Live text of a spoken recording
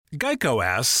Geico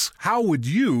asks, how would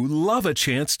you love a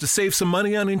chance to save some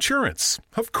money on insurance?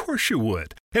 Of course you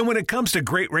would. And when it comes to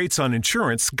great rates on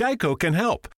insurance, Geico can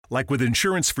help. Like with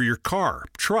insurance for your car,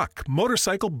 truck,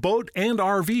 motorcycle, boat, and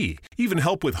RV. Even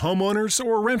help with homeowners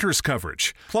or renters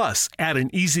coverage. Plus, add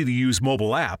an easy-to-use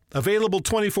mobile app, available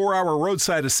 24-hour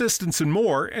roadside assistance and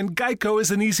more, and Geico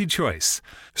is an easy choice.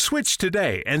 Switch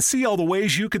today and see all the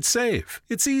ways you could save.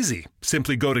 It's easy.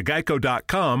 Simply go to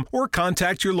geico.com or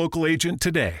contact your local agent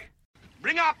today.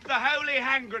 Bring up the holy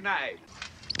hand grenade.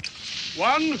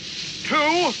 1, 2,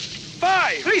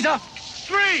 5. Freezer.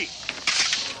 3.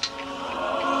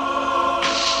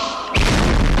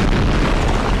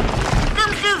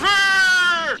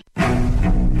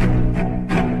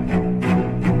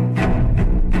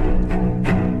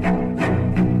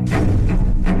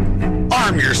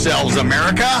 Arm yourselves,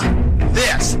 America.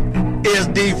 This is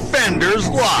Defenders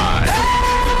Live.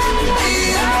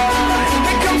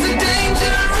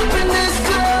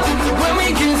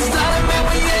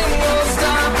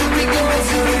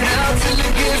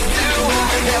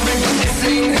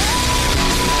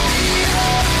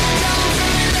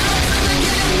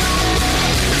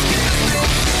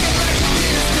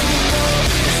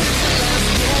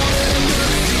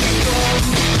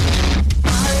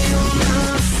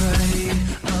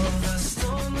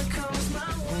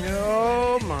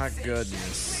 Oh my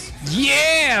goodness.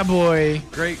 Yeah, boy.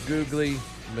 Great googly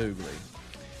moogly.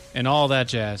 And all that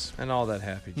jazz. And all that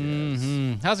happy jazz.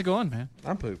 Mm-hmm. How's it going, man?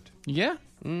 I'm pooped. Yeah?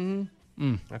 I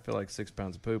feel like 6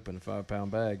 pounds of poop in a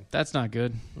 5-pound bag. That's not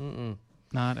good.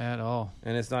 Not at all.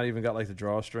 And it's not even got like the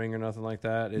drawstring or nothing like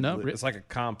that. It's like a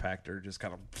compactor, just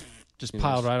kind of just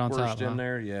piled right on top. In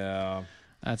there. Yeah.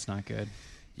 That's not good.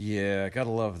 Yeah, gotta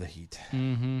love the heat.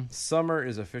 Mm-hmm. Summer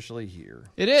is officially here.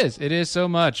 It is. It is so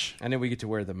much. And then we get to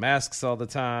wear the masks all the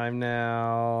time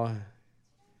now.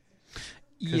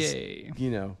 Yay.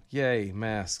 You know, yay,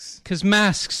 masks. Because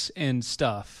masks and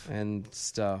stuff. And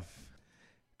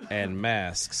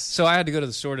masks. So I had to go to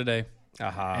the store today.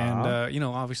 Uh-huh. And,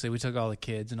 obviously we took all the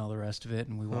kids and all the rest of it,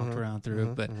 and we walked around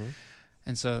through it.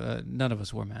 And so none of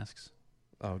us wore masks.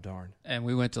 Oh, darn. And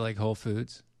we went to, like, Whole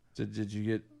Foods.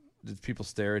 Did people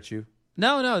stare at you?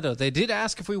 No. They did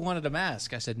ask if we wanted a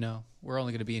mask. I said, no. We're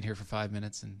only going to be in here for 5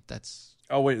 minutes, and that's...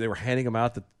 Oh, wait, they were handing them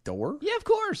out the door? Yeah, of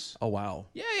course. Oh, wow.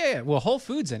 Yeah. Well, Whole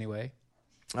Foods, anyway.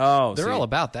 Oh, They're all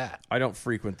about that. I don't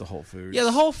frequent the Whole Foods. Yeah,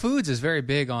 the Whole Foods is very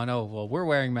big on, we're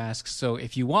wearing masks, so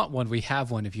if you want one, we have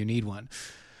one if you need one.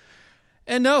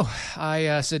 And no,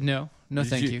 I said no. No,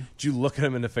 thank you. Did you look at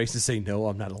him in the face and say, no,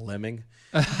 I'm not a lemming?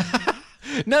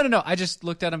 No. I just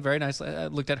looked at him very nicely. I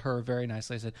looked at her very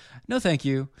nicely. I said, no, thank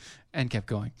you, and kept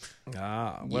going.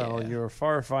 Well, you're a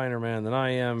far finer man than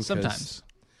I am. Sometimes.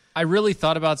 I really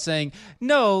thought about saying,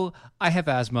 no, I have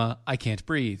asthma. I can't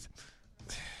breathe.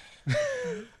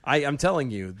 I'm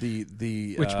telling you,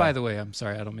 the which, by the way, I'm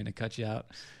sorry, I don't mean to cut you out,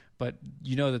 but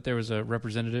you know that there was a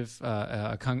representative,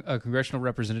 a congressional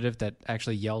representative that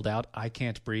actually yelled out, I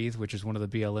can't breathe, which is one of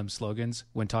the BLM slogans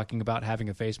when talking about having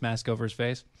a face mask over his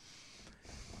face.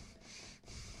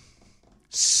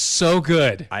 So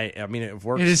good. I mean, it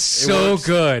works. It is so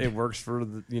good. It works for,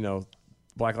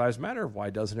 Black Lives Matter.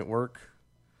 Why doesn't it work,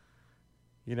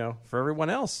 for everyone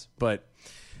else? But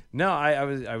no,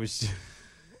 I was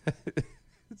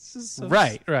it's just so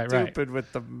stupid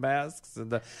with the masks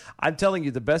and I'm telling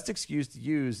you, the best excuse to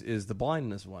use is the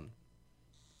blindness one.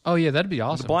 Oh yeah, that'd be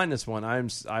awesome. The blindness one.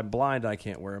 I'm blind. I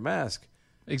can't wear a mask.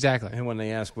 Exactly. And when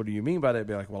they ask, what do you mean by that? I'd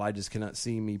be like, well, I just cannot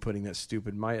see me putting that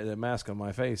stupid mask on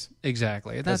my face.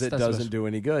 Exactly. Because it doesn't do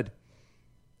any good.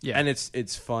 Yeah. And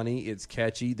it's funny. It's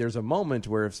catchy. There's a moment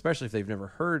where, especially if they've never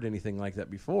heard anything like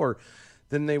that before,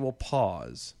 then they will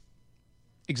pause.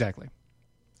 Exactly.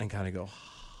 And kind of go,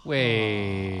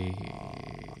 wait.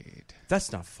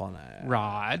 That's not funny.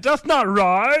 Right. That's not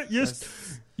right.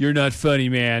 You're not funny,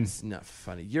 man. It's not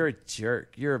funny. You're a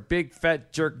jerk. You're a big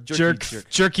fat jerk.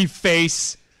 Jerky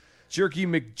face. Jerky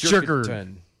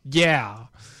McJerkington. Yeah.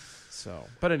 So,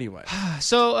 but anyway.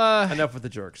 So, enough with the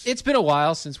jerks. It's been a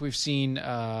while since we've seen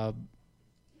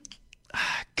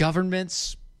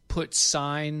governments put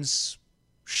signs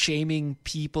shaming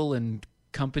people and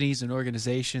companies and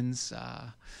organizations.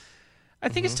 I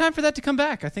think it's time for that to come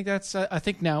back. I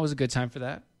think now is a good time for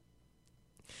that.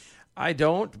 I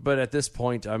don't, but at this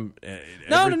point,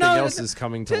 everything else is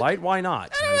coming to light. Why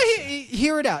not?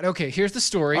 Hear it out. Okay, here's the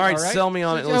story. All right, sell me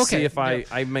on it. Let's see if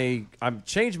I'm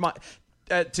change my.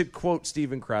 To quote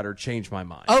Steven Crowder, change my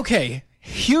mind. Okay,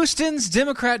 Houston's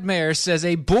Democrat mayor says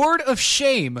a board of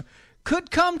shame could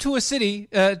come to a city.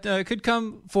 Could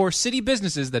come for city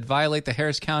businesses that violate the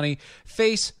Harris County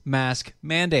face mask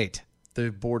mandate.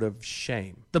 The Board of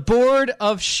Shame. The Board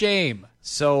of Shame.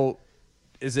 So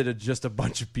is it just a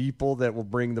bunch of people that will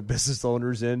bring the business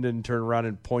owners in and turn around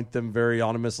and point them very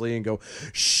anonymously and go,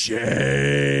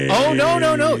 shame? Oh,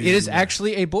 no. It is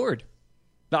actually a board.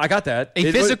 No, I got that.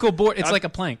 A physical board. It's like a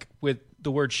plank with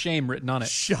the word shame written on it.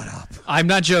 Shut up. I'm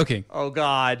not joking. Oh,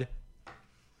 God.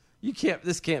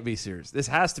 This can't be serious. This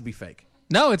has to be fake.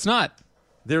 No, it's not.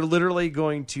 They're literally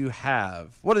going to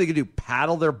have, what are they going to do,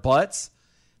 paddle their butts?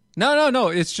 No.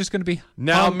 It's just going to be...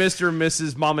 Now, Mr. and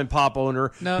Mrs. Mom and Pop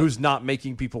owner No. who's not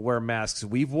making people wear masks,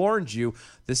 we've warned you.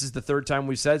 This is the third time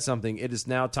we've said something. It is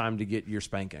now time to get your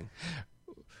spanking.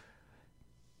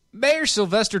 Mayor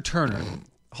Sylvester Turner.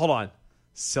 Hold on.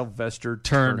 Sylvester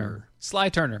Turner. Sly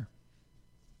Turner.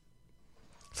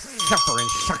 Suffering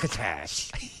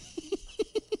succotash.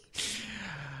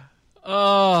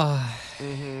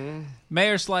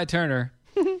 Mayor Sly Turner,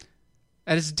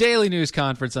 at his daily news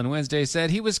conference on Wednesday,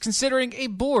 said he was considering a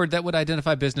board that would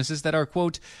identify businesses that are,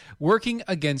 quote, working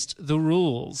against the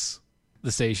rules.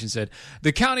 The station said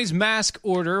the county's mask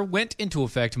order went into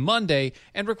effect Monday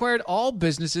and required all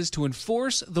businesses to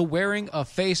enforce the wearing of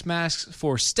face masks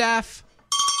for staff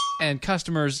and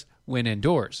customers when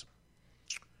indoors.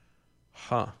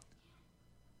 Huh.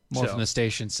 More from the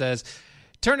station says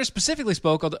Turner specifically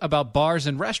spoke about bars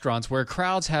and restaurants where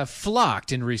crowds have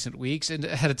flocked in recent weeks and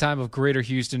at a time of greater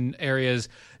Houston area's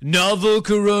novel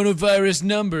coronavirus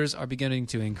numbers are beginning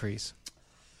to increase.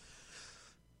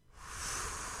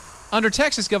 Under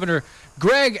Texas Governor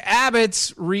Greg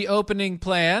Abbott's reopening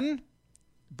plan,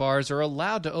 bars are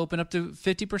allowed to open up to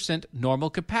 50% normal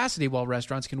capacity, while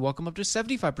restaurants can welcome up to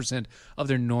 75% of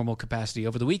their normal capacity.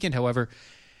 Over the weekend, however,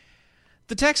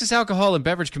 the Texas Alcohol and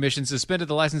Beverage Commission suspended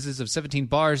the licenses of 17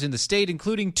 bars in the state,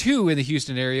 including 2 in the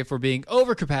Houston area, for being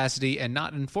over capacity and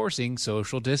not enforcing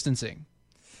social distancing.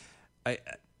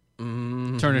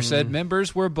 Turner said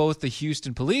members with both the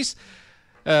Houston Police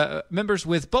and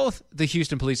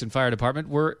Fire Department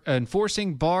were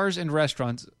enforcing bars and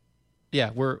restaurants. Yeah,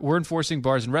 we're enforcing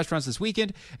bars and restaurants this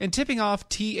weekend and tipping off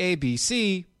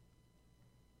TABC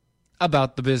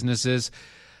about the businesses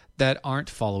that aren't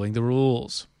following the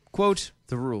rules. Quote,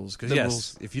 the rules. Because, yes,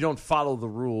 rules. If you don't follow the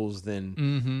rules,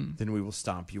 then we will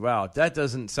stomp you out. That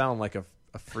doesn't sound like a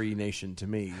free nation to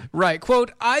me. Right.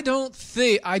 Quote, I do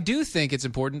think it's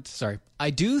important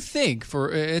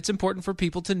for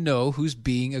people to know who's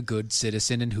being a good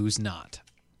citizen and who's not.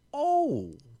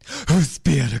 Oh. Who's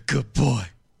being a good boy?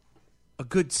 A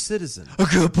good citizen. A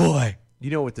good boy. You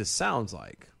know what this sounds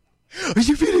like? Are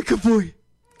you being a good boy?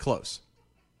 Close.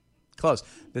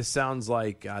 This sounds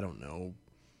like, I don't know,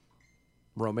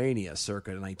 Romania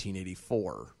circa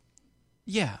 1984.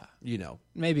 Yeah. You know.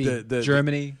 Maybe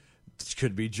Germany. It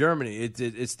could be Germany.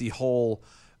 It's the whole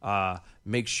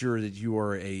make sure that you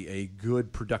are a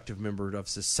good, productive member of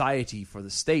society for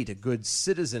the state. A good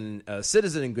citizen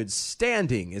in good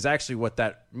standing is actually what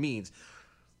that means.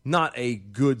 Not a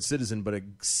good citizen, but a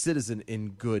citizen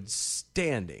in good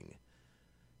standing.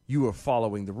 You are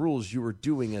following the rules. You are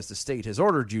doing as the state has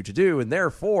ordered you to do, and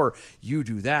therefore you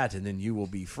do that, and then you will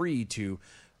be free to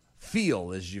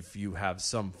feel as if you have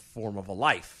some form of a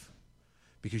life,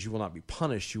 because you will not be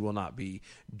punished. You will not be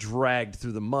dragged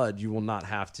through the mud. You will not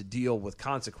have to deal with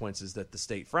consequences that the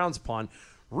state frowns upon.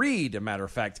 Read, a matter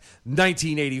of fact,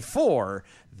 1984.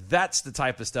 That's the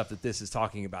type of stuff that this is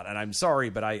talking about. And I'm sorry,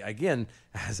 but again,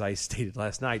 as I stated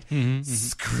last night,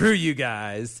 screw you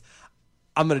guys.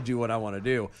 I'm going to do what I want to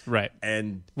do. Right.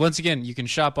 And once again, you can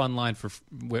shop online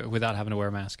without having to wear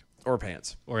a mask or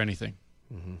pants or anything.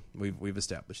 We've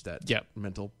established that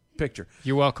mental picture.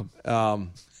 You're welcome.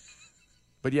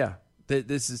 But yeah,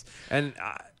 this is and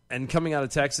coming out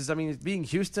of Texas. I mean, being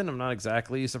Houston, I'm not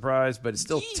exactly surprised, but it's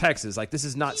still Texas. Like, this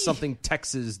is not something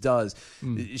Texas does.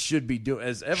 It should be doing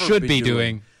as ever should be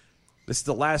doing. This is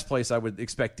the last place I would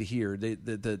expect to hear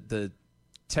the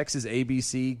Texas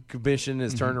ABC Commission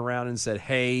has turned around and said,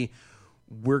 "Hey,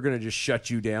 we're going to just shut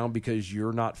you down because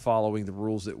you're not following the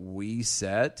rules that we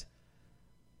set."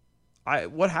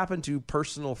 What happened to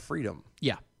personal freedom?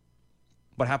 Yeah.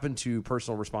 What happened to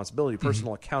personal responsibility,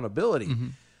 personal accountability?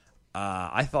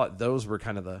 I thought those were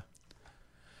kind of the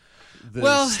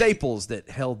staples that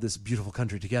held this beautiful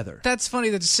country together. That's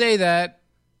funny to say that.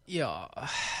 Yeah.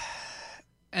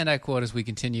 And I quote as we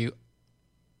continue,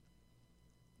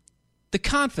 the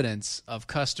confidence of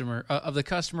the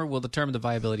customer will determine the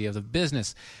viability of the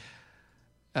business.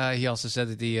 He also said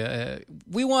that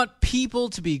we want people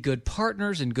to be good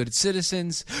partners and good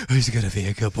citizens. Who's going to be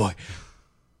a good boy?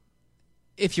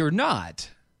 If you're not,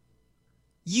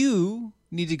 you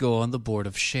need to go on the board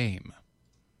of shame.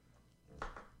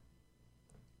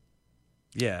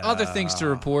 Yeah. Other things to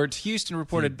report. Houston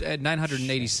reported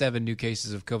 987 new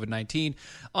cases of COVID-19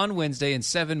 on Wednesday and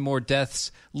 7 more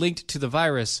deaths linked to the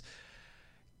virus.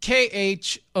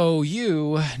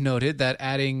 KHOU noted that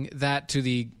adding that to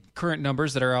the current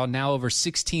numbers that are now over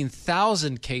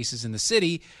 16,000 cases in the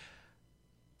city,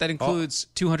 that includes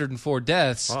 204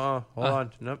 deaths. Hold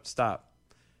on. Nope, stop.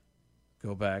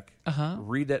 Go back.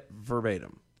 Read it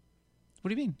verbatim. What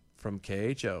do you mean? From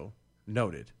KHO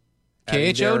noted.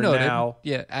 KHO noted.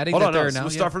 Adding that there are now.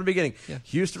 We'll start from the beginning. Yeah.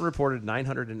 Houston reported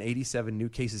 987 new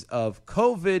cases of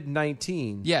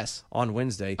COVID-19 Yes. on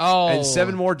Wednesday. Oh. And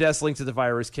 7 more deaths linked to the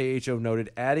virus, KHO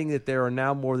noted, adding that there are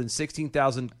now more than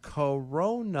 16,000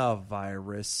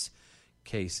 coronavirus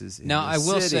cases in Now, the I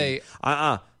will city. say,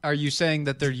 are you saying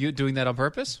that they're doing that on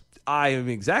purpose? I am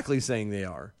exactly saying they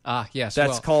are. Yes.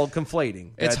 That's well, called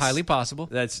conflating. It's highly possible.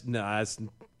 That's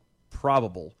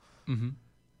probable. Mm-hmm.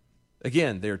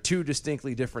 Again, they're two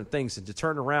distinctly different things, and to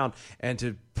turn around and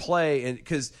to play, and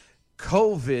because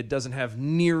COVID doesn't have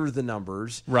near the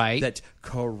numbers that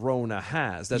Corona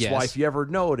has. That's why, if you ever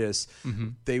notice,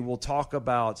 they will talk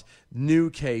about new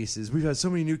cases. We've had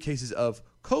so many new cases of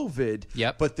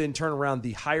COVID, but then turn around,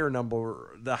 the higher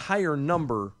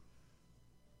number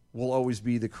will always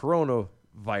be the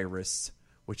coronavirus,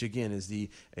 which again is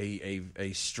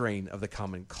a strain of the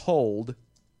common cold.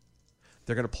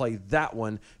 They're going to play that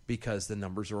one because the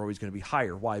numbers are always going to be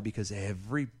higher. Why? Because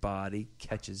everybody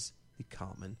catches the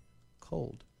common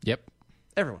cold. Yep.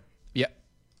 Everyone. Yep.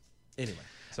 Anyway,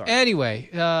 sorry. Anyway,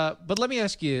 but let me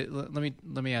ask you.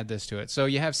 Let me add this to it. So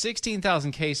you have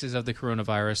 16,000 cases of the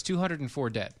coronavirus, 204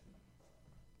 dead.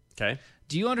 Okay.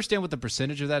 Do you understand what the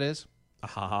percentage of that is?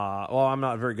 Well, I'm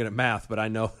not very good at math, but I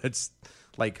know it's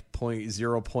like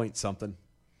 0 point something.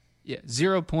 Yeah,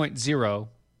 0.0.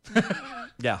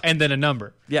 Yeah. And then a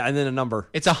number. Yeah, and then a number.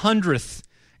 It's 100th.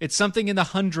 It's something in the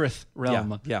 100th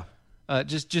realm. Yeah.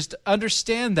 Just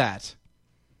understand that.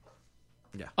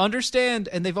 Yeah. Understand,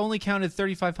 and they've only counted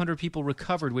 3,500 people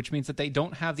recovered, which means that they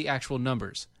don't have the actual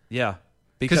numbers. Yeah.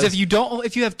 Because if you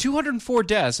have 204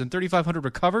 deaths and 3,500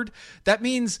 recovered, that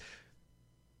means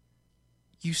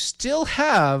you still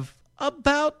have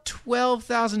about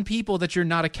 12,000 people that you're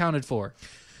not accounted for.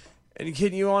 And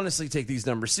can you honestly take these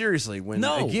numbers seriously?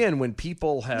 When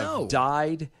people have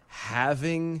died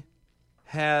having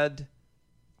had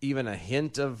even a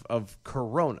hint of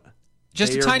corona.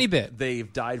 Just a tiny bit. They've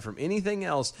died from anything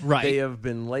else. Right. They have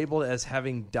been labeled as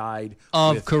having died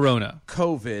of with corona.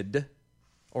 COVID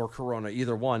or corona,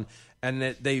 either one. And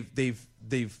that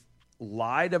they've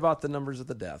lied about the numbers of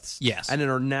the deaths. Yes. And then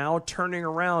are now turning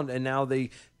around, and now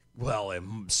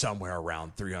somewhere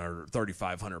around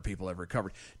 3,500 people have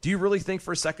recovered. Do you really think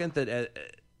for a second that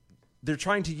they're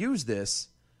trying to use this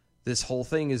whole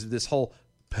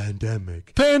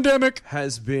pandemic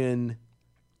has been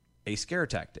a scare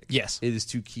tactic? Yes. It is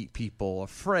to keep people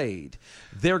afraid.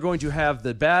 They're going to have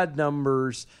the bad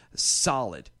numbers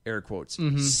solid, air quotes,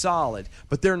 solid,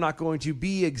 but they're not going to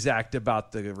be exact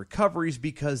about the recoveries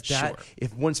because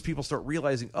if once people start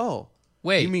realizing,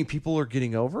 wait, you mean people are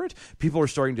getting over it? People are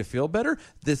starting to feel better?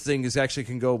 This thing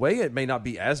can go away. It may not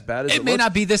be as bad as it may looks.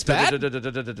 Not be this bad.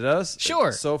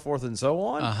 Sure. So forth and so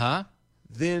on.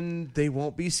 Then they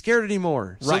won't be scared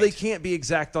anymore. So they can't be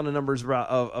exact on the numbers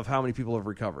of how many people have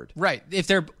recovered. Right. If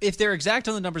they're exact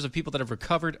on the numbers of people that have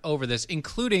recovered over this,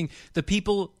 including the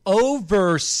people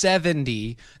over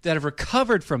 70 that have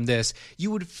recovered from this,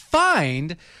 you would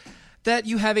find that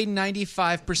you have a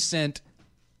 95%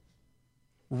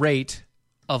 rate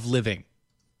of living.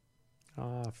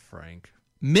 Frank.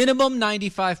 Minimum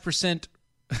 95%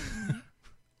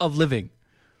 of living.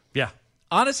 Yeah.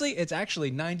 Honestly, it's actually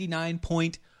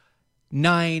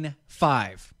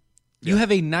 99.95. You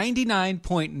have a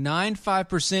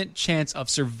 99.95% chance of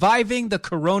surviving the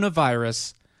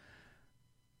coronavirus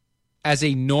as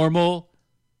a normal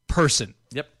person.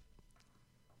 Yep.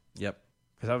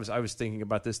 Because I was thinking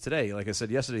about this today. Like I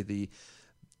said yesterday,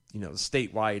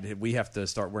 statewide, we have to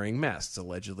start wearing masks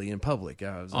allegedly in public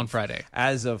on Friday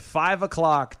as of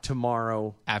 5:00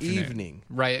 tomorrow afternoon. Evening.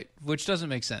 Right, which doesn't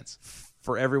make sense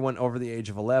for everyone over the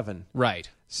age of 11. Right.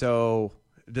 So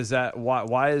does that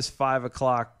why is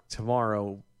 5:00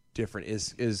 tomorrow different?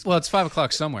 Is well, it's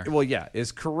 5:00 somewhere. Well, yeah.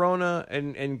 Is Corona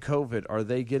and COVID, are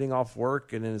they getting off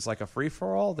work and then it's like a free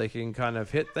for all? They can kind of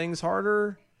hit things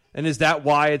harder. And is that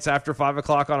why it's after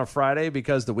 5:00 on a Friday,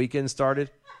 because the weekend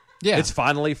started? Yeah, it's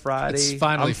finally Friday. It's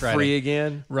finally I'm Friday. Free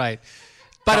again. Right.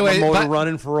 By the way, motor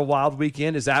running for a wild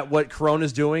weekend. Is that what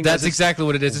Corona's doing? That's exactly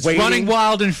what it is. It's running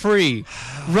wild and free.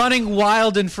 Running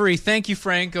wild and free. Thank you,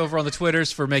 Frank, over on the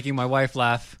Twitters for making my wife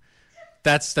laugh.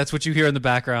 That's what you hear in the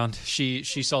background. She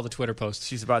saw the Twitter post.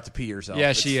 She's about to pee herself.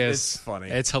 Yeah, she is. It's funny.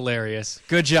 It's hilarious.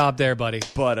 Good job there, buddy.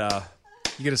 But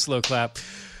you get a slow clap.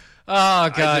 Oh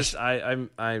gosh.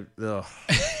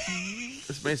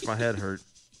 This makes my head hurt.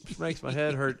 This makes my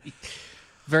head hurt.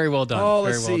 Very well done. Oh,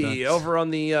 Very let's well see. done. Over on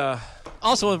the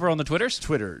Also over on the Twitters.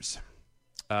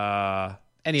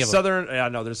 Any of them? Southern. Yeah,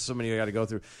 no. There's so many I got to go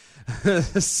through.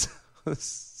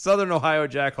 Southern Ohio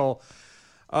Jackhole.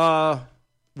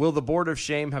 Will the Board of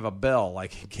Shame have a bell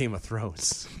like in Game of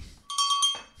Thrones?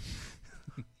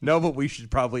 No, but we should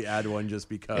probably add one just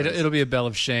because. It'll be a bell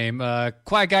of shame.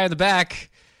 Quiet guy in the back.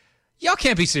 Y'all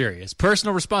can't be serious.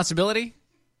 Personal responsibility?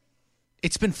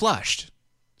 It's been flushed.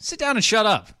 Sit down and shut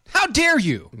up. How dare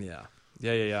you?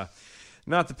 Yeah.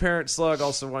 Not the Parent Slug,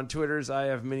 also on Twitters. I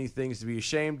have many things to be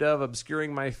ashamed of.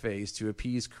 Obscuring my face to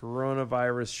appease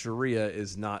coronavirus Sharia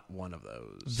is not one of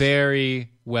those.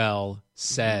 Very well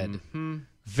said. Mm-hmm.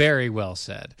 Very well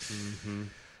said. Mm-hmm.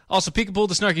 Also, Peekaboo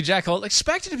the Snarky Jackhole.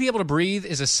 Expected to be able to breathe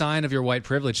is a sign of your white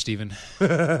privilege, Stephen.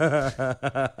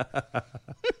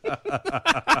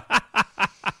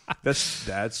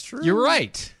 That's true. You're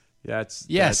right. Yes,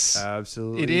 that's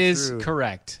absolutely. It is true.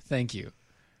 Correct. Thank you.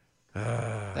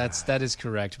 That is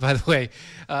correct. By the way,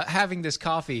 having this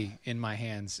coffee in my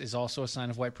hands is also a sign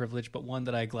of white privilege, but one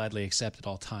that I gladly accept at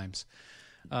all times.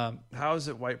 How is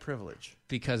it white privilege?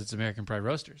 Because it's American Pride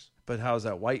Roasters. But how is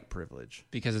that white privilege?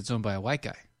 Because it's owned by a white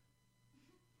guy.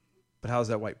 But how is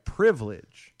that white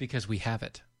privilege? Because we have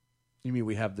it. You mean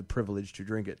we have the privilege to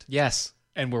drink it? Yes,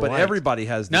 and we're but white. Everybody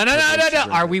has the No. privilege to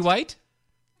drink Are it. we white?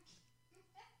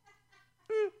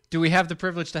 Do we have the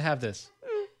privilege to have this?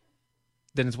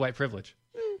 Then it's white privilege.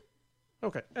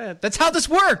 Okay. That's how this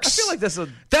works. I feel like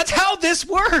That's how this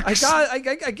works.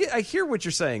 I hear what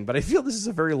you're saying, but I feel this is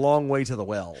a very long way to the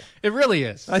well. It really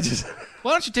is. Why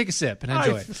don't you take a sip and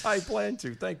enjoy it? I plan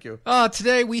to. Thank you.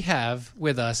 Today we have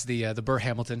with us the Burr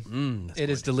Hamilton. It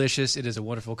is delicious. It is a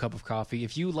wonderful cup of coffee.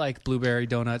 If you like blueberry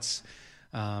donuts,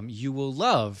 you will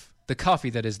love the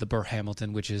coffee that is the Burr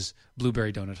Hamilton, which is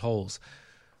blueberry donut holes.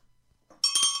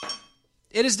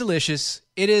 It is delicious.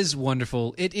 It is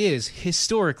wonderful. It is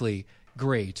historically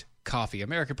great coffee.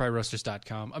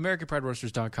 AmericanPrideRoasters.com.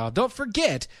 AmericanPrideRoasters.com. Don't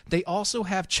forget, they also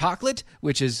have chocolate,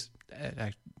 which is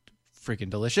freaking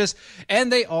delicious. And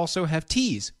they also have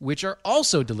teas, which are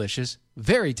also delicious.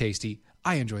 Very tasty.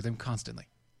 I enjoy them constantly.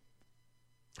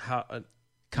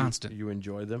 Constant. You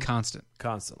enjoy them?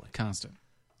 Constantly.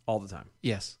 All the time?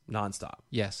 Yes. Nonstop?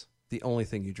 Yes. The only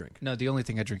thing you drink? No, the only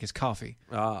thing I drink is coffee.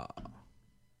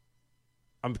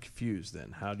 I'm confused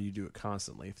then. How do you do it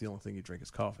constantly if the only thing you drink is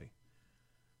coffee?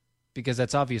 Because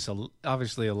that's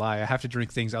obviously a lie. I have to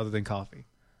drink things other than coffee.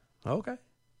 Okay.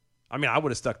 I mean, I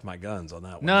would have stuck to my guns on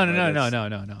that one.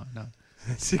 No.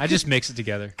 I just mix it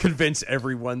together. Convince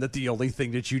everyone that the only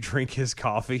thing that you drink is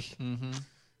coffee. Mm-hmm.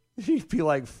 You'd be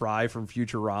like Fry from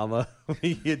Futurama when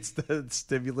he gets the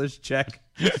stimulus check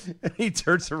and he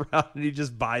turns around and he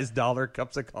just buys dollar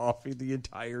cups of coffee the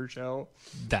entire show.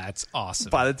 That's awesome.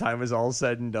 By the time it's all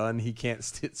said and done, he can't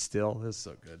sit still. It's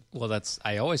so good. Well,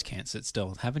 I always can't sit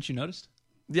still. Haven't you noticed?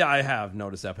 Yeah, I have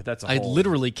noticed that, but I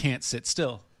literally can't sit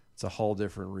still. It's a whole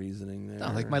different reasoning there.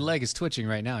 No, like my leg is twitching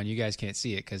right now, and you guys can't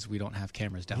see it because we don't have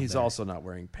cameras down there. He's also not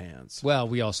wearing pants. Well,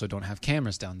 we also don't have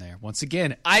cameras down there. Once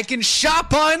again, I can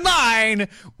shop online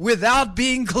without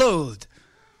being clothed.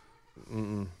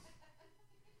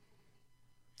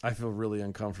 I feel really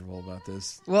uncomfortable about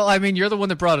this. Well, I mean, you're the one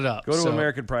that brought it up. Go to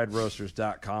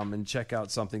AmericanPrideRoasters.com and check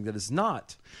out something that is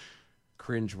not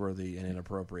cringeworthy and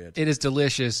inappropriate. It is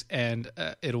delicious, and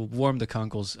it'll warm the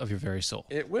conkles of your very soul.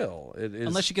 It will. It is.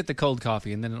 Unless you get the cold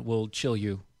coffee, and then it will chill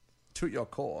you. To your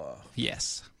core.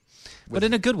 Yes. But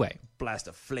in a good way. Blast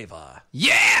of flavor.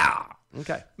 Yeah!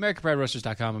 Okay.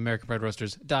 AmericanPrideRoasters.com,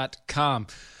 AmericanPrideRoasters.com.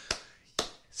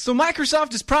 So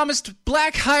Microsoft has promised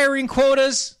black hiring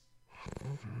quotas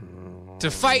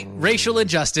to fight racial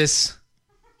injustice.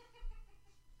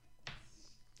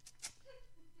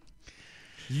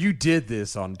 You did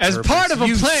this on as purpose. Part of a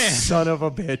you plan. Son of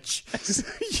a bitch.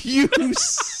 You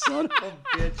son of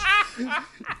a bitch.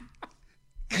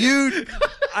 You,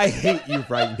 I hate you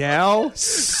right now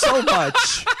so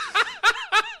much.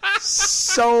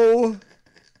 So,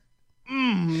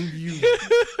 you,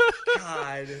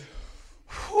 God.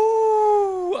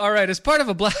 Whew. All right, as part of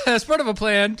a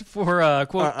plan for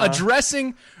quote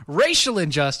addressing racial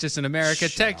injustice in America,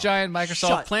 tech giant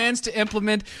Microsoft plans to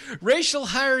implement racial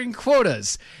hiring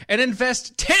quotas and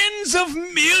invest tens of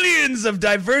millions of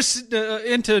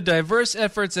into diverse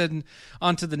efforts and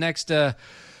onto the next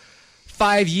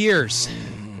 5 years.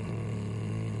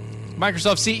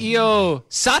 Microsoft CEO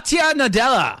Satya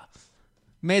Nadella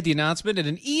made the announcement in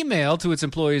an email to its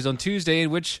employees on Tuesday, in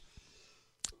which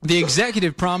the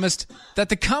executive promised that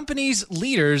the company's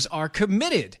leaders are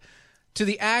committed to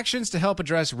the actions to help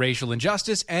address racial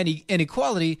injustice and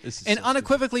inequality, and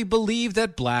unequivocally believe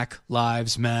that Black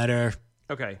Lives Matter.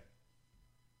 Okay.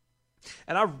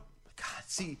 And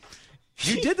see,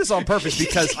 you did this on purpose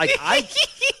because I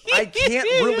can't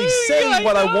really say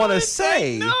what I want to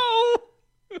say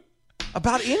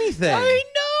about anything. I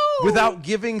know. Without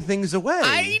giving things away.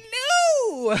 I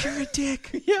know. You're a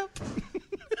dick. Yep.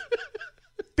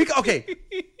 Okay.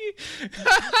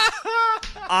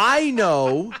 I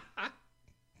know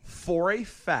for a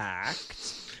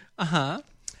fact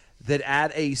that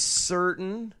at a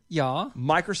certain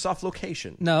Microsoft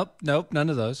location. Nope, none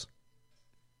of those.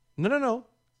 No.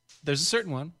 There's a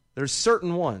certain one. There's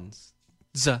certain ones.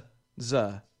 Z.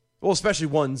 Well, especially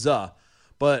one Z.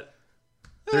 But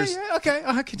there's okay.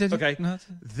 Continue. Okay. No,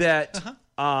 that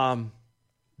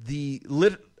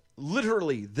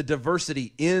literally the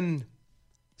diversity in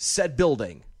said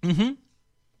building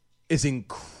is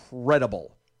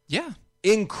incredible. Yeah.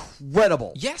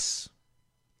 Incredible. Yes.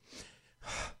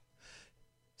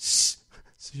 So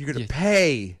you're going to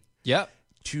pay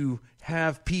to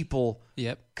have people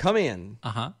come in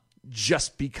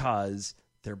just because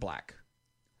they're black.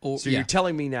 So you're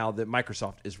telling me now that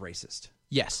Microsoft is racist.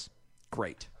 Yes.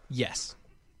 Great. Yes.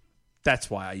 That's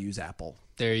why I use Apple.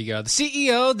 There you go. The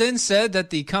CEO then said that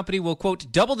the company will,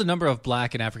 quote, double the number of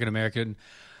Black and African American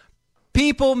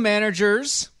people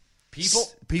managers.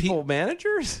 People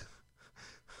managers?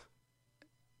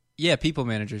 Yeah, people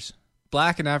managers.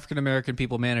 Black and African American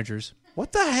people managers.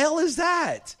 What the hell is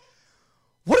that?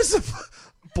 What is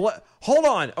the... Hold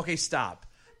on. Okay, stop.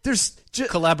 There's just...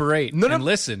 Collaborate and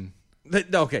listen.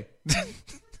 Okay.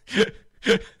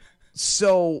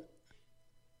 So,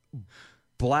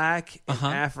 Black and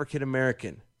African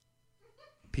American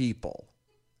people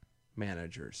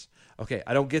managers. Okay,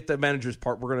 I don't get the managers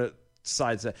part. We're going to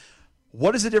sidestep.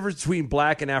 What is the difference between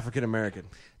Black and African American?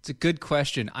 It's a good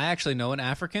question. I actually know an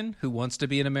African who wants to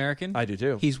be an American. I do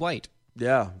too. He's white.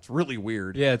 Yeah, it's really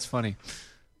weird. Yeah, it's funny.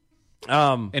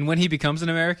 And when he becomes an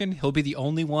American, he'll be the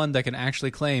only one that can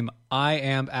actually claim, I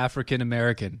am African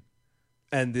American.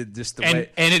 And way...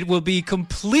 And it will be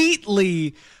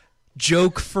completely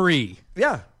joke-free.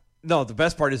 Yeah. No, the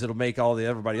best part is it'll make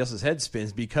everybody else's head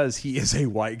spins because he is a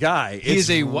white guy. He is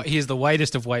the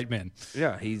whitest of white men.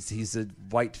 Yeah, he's a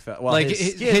white well, like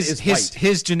his skin is white.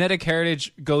 His genetic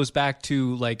heritage goes back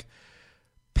to like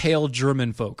pale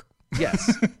German folk.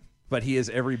 Yes. But he is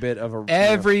every bit of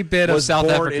South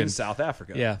African. In South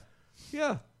Africa. Yeah.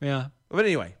 Yeah. But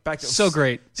anyway, back to so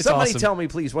great. It's somebody awesome. So tell me,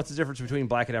 please, what's the difference between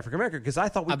Black and African American? Because I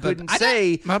thought we couldn't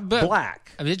say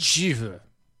Black.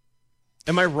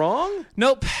 Am I wrong?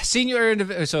 Nope.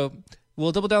 So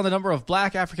we'll double down the number of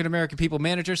Black African American people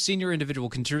managers, senior individual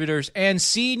contributors, and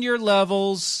senior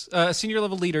level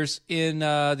leaders in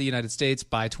the United States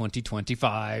by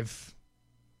 2025.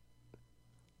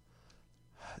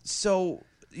 So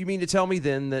you mean to tell me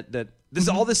then that this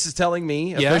all this is telling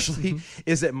me officially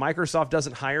is that Microsoft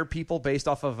doesn't hire people based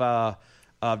off of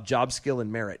job skill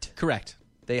and merit? Correct.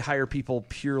 They hire people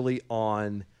purely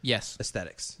on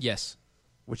aesthetics. Yes.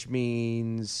 Which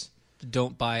means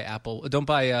don't buy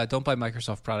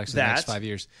Microsoft products in the next 5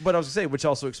 years. But I was going to say, which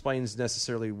also explains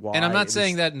necessarily why. And I'm not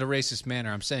saying that in a racist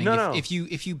manner. I'm saying if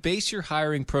you base your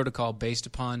hiring protocol based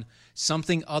upon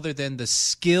something other than the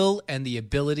skill and the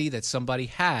ability that somebody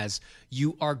has,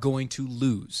 you are going to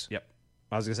lose. Yep.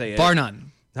 I was going to say bar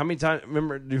none. How many times do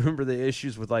you remember the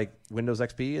issues with like Windows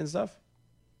XP and stuff?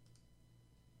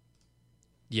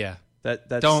 Yeah.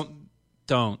 That's Don't.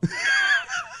 Don't.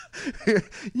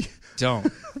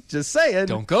 Just saying.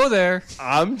 Don't go there.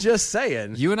 I'm just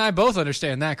saying. You and I both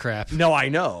understand that crap. No, I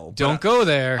know. Don't go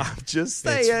there. I'm just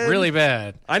saying. It's really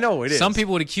bad. I know it is. Some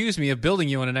people would accuse me of building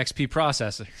you on an XP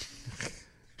processor.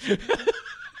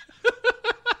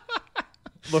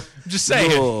 Look, just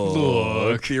saying.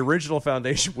 Look, the original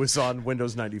foundation was on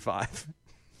Windows 95.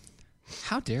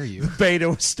 How dare you?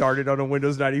 Beta started on a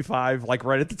Windows 95, like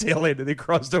right at the tail end, and they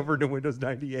crossed over to Windows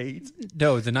 98.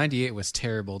 No, the 98 was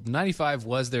terrible. The 95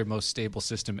 was their most stable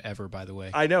system ever, by the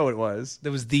way. I know it was.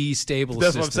 That was the stable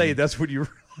That's system. What I'm saying. That's what you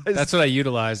realized. That's what I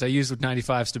utilized. I used with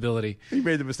 95 stability. You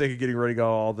made the mistake of getting rid of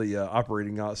all the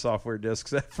operating software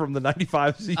disks from the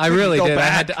 95. So I really did. I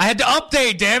had to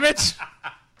update, damn it.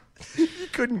 You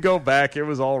couldn't go back. It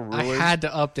was all ruined. I had to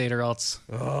update or else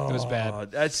it was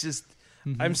bad. That's just...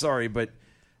 I'm sorry, but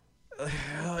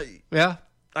yeah,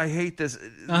 I hate this.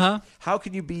 How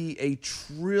can you be a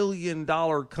 $1 trillion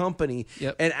company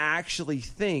and actually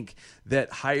think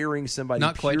that hiring somebody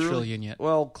not quite trillion yet?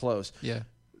 Well, close. Yeah,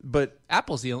 But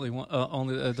Apple's the only one,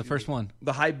 the first one.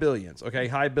 the high billions, okay,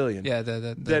 high billion. Yeah,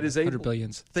 the that is 100 able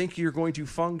billions. think you're going to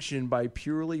function by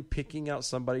purely picking out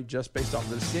somebody just based off of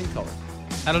their skin color.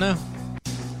 I don't know.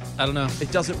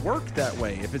 It doesn't work that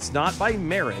way. If it's not by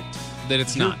merit, Then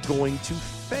it's you're not. going to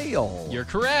fail. You're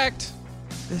correct.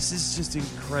 This is just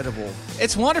incredible.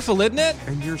 It's wonderful, isn't it?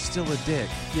 And you're still a dick.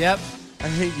 Yep. I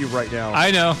hate you right now.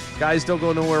 I know. Guys, don't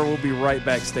go nowhere. We'll be right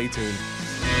back. Stay tuned.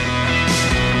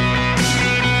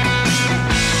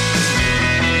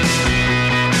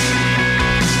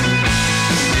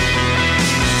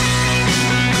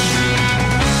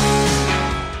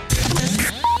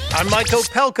 I'm Mike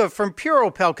Opelka from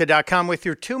PureOpelka.com with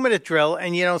your 2-minute drill.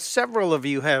 And, you know, several of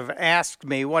you have asked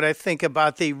me what I think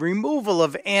about the removal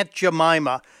of Aunt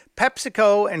Jemima.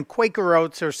 PepsiCo and Quaker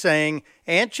Oats are saying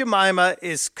Aunt Jemima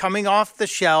is coming off the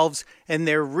shelves and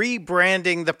they're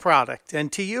rebranding the product.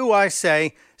 And to you, I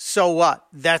say, so what?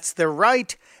 That's their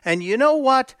right. And you know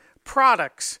what?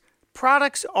 Products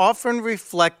often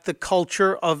reflect the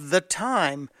culture of the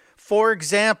time. For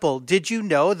example, did you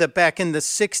know that back in the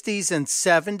 60s and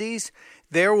 70s,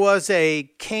 there was a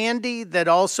candy that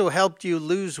also helped you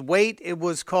lose weight? It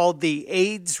was called the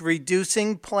AIDS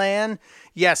Reducing Plan.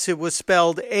 Yes, it was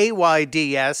spelled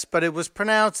AIDS, but it was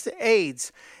pronounced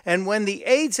AIDS. And when the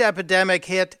AIDS epidemic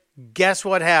hit, guess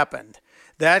what happened?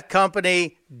 That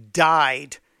company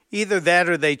died. Either that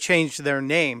or they changed their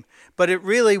name. But it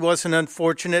really was an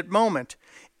unfortunate moment.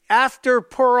 After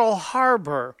Pearl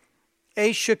Harbor,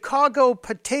 a Chicago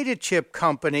potato chip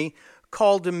company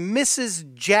called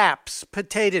Mrs. Japs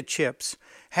Potato Chips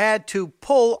had to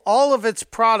pull all of its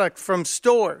product from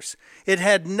stores. It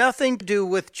had nothing to do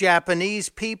with Japanese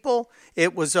people.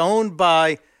 It was owned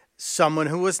by someone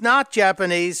who was not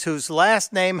Japanese, whose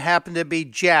last name happened to be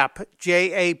Japp,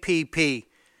 J-A-P-P.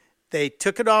 They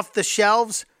took it off the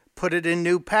shelves, put it in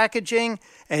new packaging,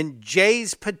 and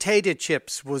Jay's Potato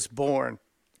Chips was born.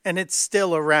 And it's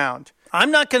still around. I'm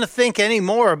not going to think any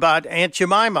more about Aunt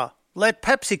Jemima. Let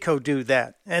PepsiCo do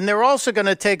that. And they're also going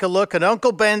to take a look at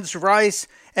Uncle Ben's rice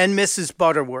and Mrs.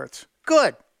 Butterworth's.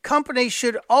 Good. Companies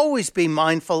should always be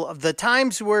mindful of the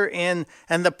times we're in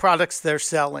and the products they're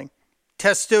selling.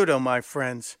 Testudo, my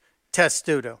friends.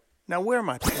 Testudo. Now, where are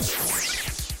my pens?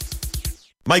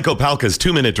 Mike Opelka's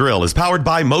 2-minute drill is powered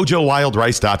by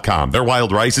MojoWildRice.com. Their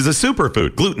wild rice is a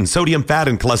superfood, gluten, sodium, fat,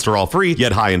 and cholesterol-free,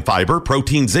 yet high in fiber,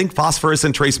 protein, zinc, phosphorus,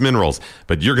 and trace minerals.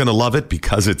 But you're going to love it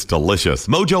because it's delicious.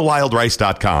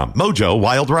 MojoWildRice.com.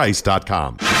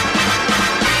 MojoWildRice.com.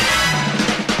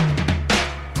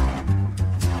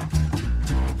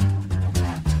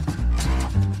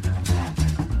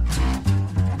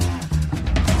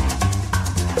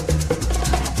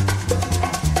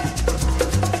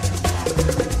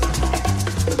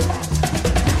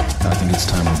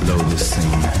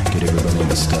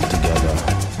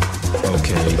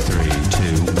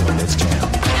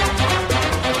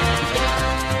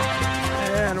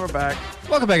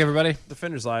 Welcome back, everybody.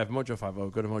 Defenders Live,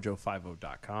 Mojo50. Go to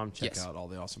Mojo50.com. Check out all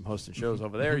the awesome hosts and shows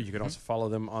over there. You can also follow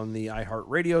them on the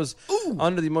iHeartRadios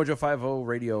under the Mojo50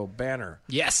 radio banner.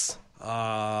 Yes.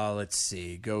 Let's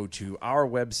see. Go to our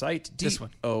website,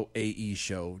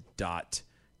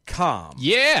 DOAEshow.com.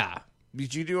 Yeah.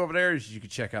 What you do over there is you can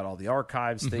check out all the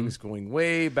archives, things going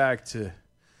way back to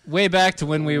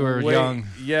when we were young.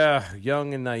 Yeah,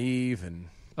 young and naive and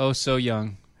oh so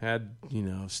young. Had,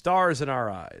 stars in our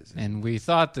eyes. And we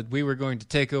thought that we were going to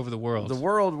take over the world. The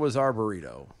world was our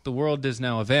burrito. The world is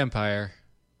now a vampire.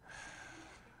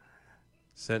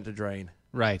 Sent to drain.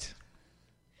 Right.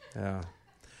 Yeah.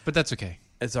 But that's okay.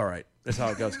 It's all right. That's how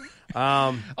it goes. You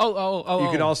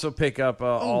can also pick up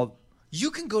all...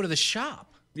 You can go to the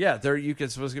shop. Yeah, there you can.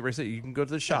 Supposed to get ready to say you can go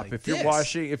to the shop like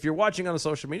if you're watching on the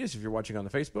social medias, if you're watching on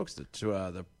the Facebooks,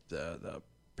 the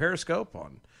Periscope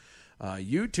on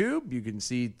YouTube. You can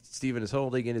see Steven is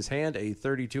holding in his hand a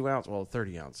 30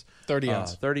 ounce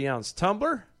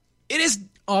tumbler. It is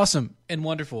awesome and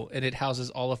wonderful, and it houses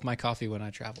all of my coffee when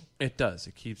I travel. It does.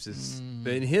 It keeps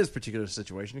in his particular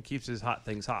situation, it keeps his hot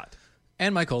things hot.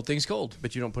 And my cold things cold.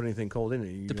 But you don't put anything cold in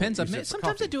it. Depends.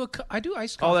 Sometimes I do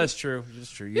iced coffee. Oh, that's true.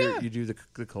 That's true. You do the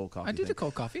cold coffee. I do the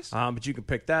cold coffees. But you can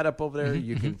pick that up over there.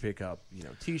 You can pick up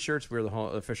T-shirts. We're the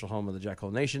official home of the Jack Hole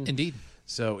Nation. Indeed.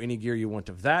 So any gear you want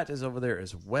of that is over there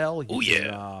as well. You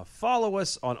can follow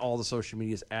us on all the social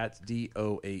medias at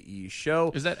DOAE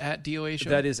Show. Is that at DOAE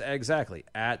Show? That is exactly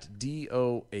at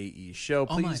DOAE Show.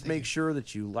 Please make sure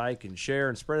that you like and share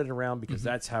and spread it around because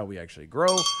that's how we actually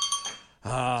grow.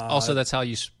 Also, that's how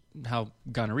you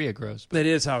gonorrhea grows. That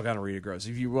is how gonorrhea grows.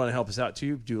 If you want to help us out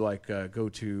too, do go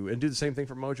to and do the same thing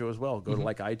for Mojo as well. Go to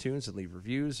iTunes and leave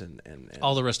reviews and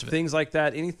all the rest of it. Things like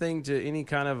that. Anything to any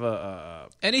kind of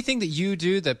anything that you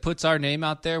do that puts our name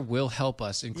out there will help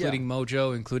us, including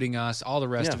Mojo, including us, all the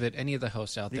rest of it. Any of the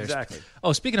hosts out there. Exactly.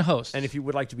 Oh, speaking of hosts, and if you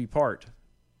would like to be part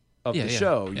of the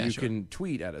show, you sure. can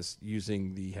tweet at us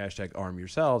using the hashtag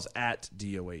 #ArmYourselves at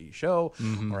DOAE Show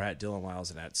or at Dylan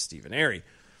Lyles and at Stephen Airy.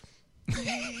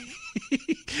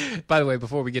 By the way,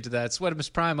 before we get to that,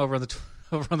 Sweatimus Prime over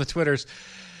on the Twitters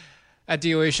at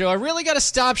DOA Show. I really got to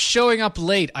stop showing up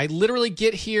late. I literally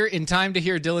get here in time to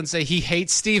hear Dylan say he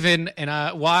hates Steven, and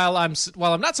while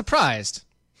I'm not surprised,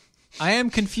 I am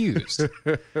confused.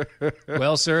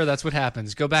 Well, sir, that's what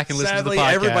happens. Go back and listen to the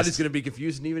podcast. Everybody's going to be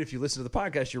confused, and even if you listen to the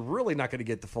podcast, you're really not going to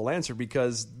get the full answer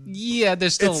because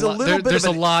there's still there's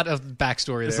a lot of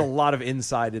backstory. There's a lot of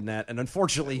insight in that, and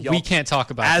unfortunately, we can't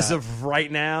talk about as that. of right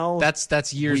now.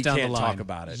 That's years down the line. We can't talk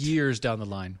about it. Years down the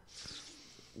line.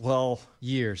 Well,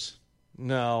 years.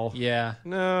 No. Yeah.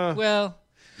 No. Well.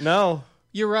 No.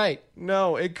 You're right.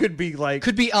 No. It could be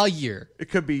could be a year. It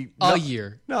could be a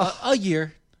year. No. A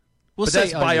year. We'll but say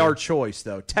that's by our choice,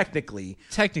 though. Technically,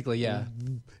 yeah.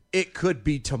 It could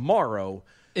be tomorrow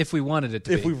if we wanted it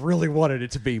to be. If we really wanted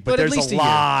it to be. But there's at least a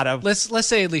lot year. of. Let's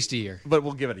say at least a year. But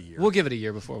we'll give it a year. We'll give it a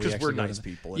year before we actually. Because we're nice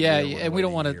people. And we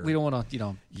don't want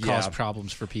to cause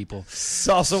problems for people.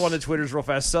 Also on the Twitters, real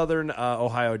fast. Southern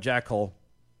Ohio Jackhole.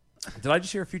 Did I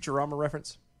just hear a Futurama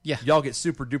reference? Yeah. Y'all get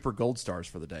super duper gold stars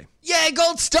for the day. Yay,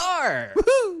 gold star!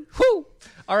 Woohoo! Woo!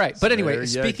 All right, but anyway,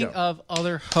 speaking go. of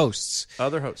other hosts,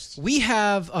 we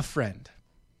have a friend.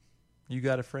 You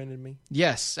got a friend in me?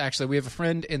 Yes, actually, we have a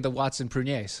friend in the Watson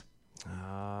Pruniers.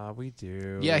 We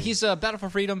do. Yeah, he's Battle for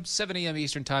Freedom, 7 a.m.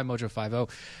 Eastern Time, Mojo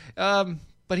 50.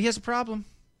 But he has a problem,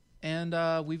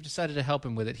 and we've decided to help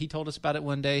him with it. He told us about it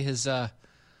one day.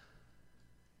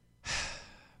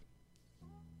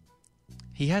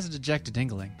 He has a dejected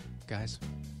dingling, guys.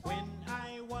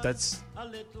 That's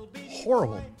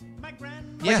horrible.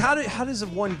 Yeah. How does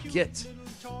one get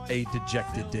a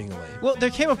dejected dingling? Well,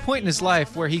 there came a point in his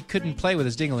life where he couldn't play with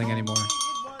his dingling anymore.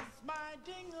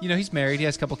 You know, he's married. He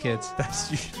has a couple kids.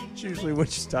 That's usually when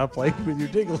you stop playing with your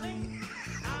dingling.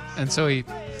 And so he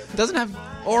doesn't have...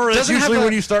 Or that's usually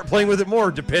when you start playing with it more.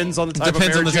 Depends on the type of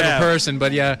marriage Depends on the type of person.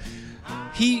 But yeah,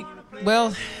 he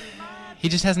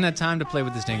just hasn't had time to play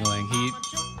with his dingling.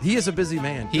 He is a busy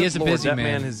man. He is a busy that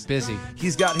man. Is busy.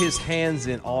 He's got his hands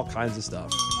in all kinds of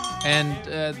stuff.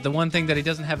 And the one thing that he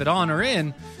doesn't have it on or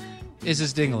in is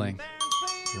his dingling.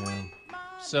 Yeah.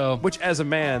 So, which, as a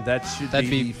man, that should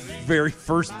be the very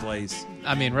first place.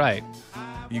 I mean, right.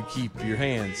 You keep your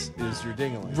hands is your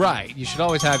dingling. Right. You should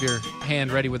always have your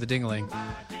hand ready with a dingling.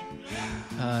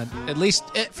 At least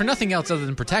for nothing else other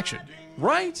than protection.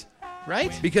 Right.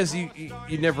 Right? Because you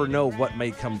never know what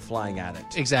may come flying at it.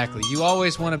 Exactly. You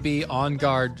always want to be on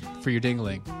guard for your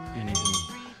dingling.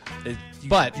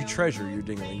 But you treasure your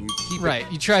dingling. You keep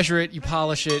it. You treasure it. You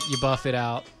polish it. You buff it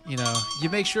out. You know.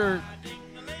 You make sure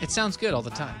it sounds good all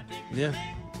the time. Yeah.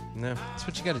 No. That's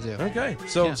what you got to do. Okay.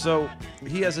 So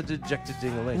he has a dejected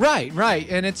dingling. Right.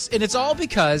 And it's all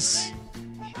because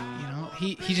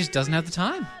he just doesn't have the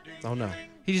time. Oh no.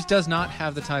 He just does not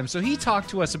have the time. So he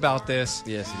talked to us about this.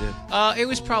 Yes, he did. It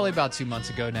was probably about 2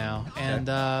 months ago now. And,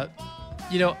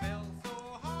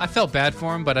 I felt bad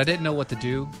for him, but I didn't know what to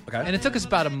do. Okay. And it took us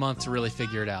about a month to really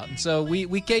figure it out. And so we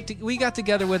got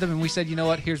together with him and we said, you know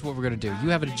what? Here's what we're going to do. You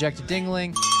have a dejected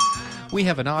dingling. We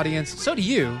have an audience. So do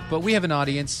you, but we have an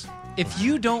audience. If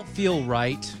you don't feel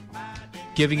right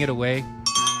giving it away.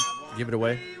 Give it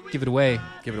away? Give it away.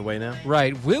 Give it away now?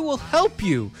 Right. We will help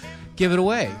you. Give it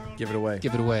away. Give it away.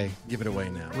 Give it away. Give it away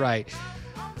now. Right.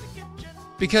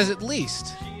 Because at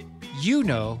least you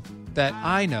know that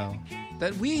I know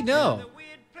that we know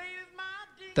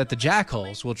that the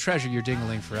jackholes will treasure your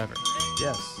dingling forever.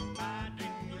 Yes.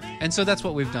 And so that's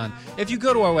what we've done. If you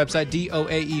go to our website,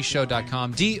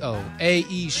 doaeshow.com,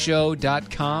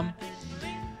 doaeshow.com,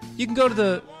 you can go to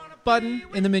the button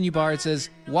in the menu bar. It says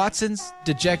Watson's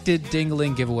Dejected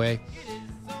Dingling Giveaway.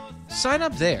 Sign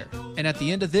up there. And at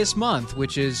the end of this month,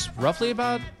 which is roughly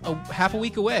about half a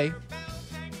week away.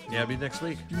 Yeah, it'll be next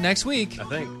week. Next week. I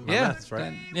think. That's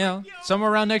right. And,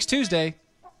 somewhere around next Tuesday.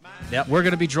 Yep. We're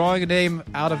going to be drawing a name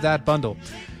out of that bundle.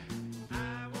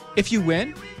 If you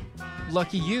win,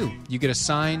 lucky you. You get a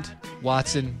signed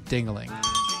Watson Dingling.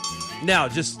 Now,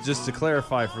 just to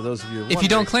clarify for those of you if you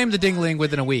don't claim the Dingling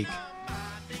within a week,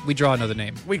 we draw another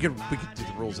name. We could do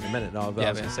the rules in a minute. No, but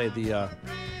I was going to say the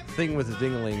thing with the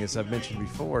dingling, as I've mentioned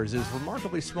before, is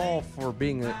remarkably small for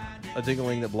being a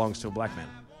dingling that belongs to a black man.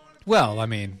 Well, I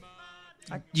mean,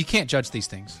 You can't judge these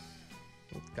things.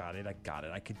 Got it. I got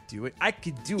it. I could do it.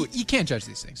 You can't judge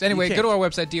these things. Anyway, go to our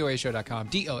website, doaeshow.com,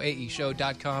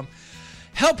 doaeshow.com.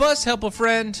 Help us, help a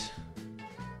friend.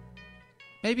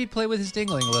 Maybe play with his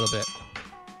dingling a little bit.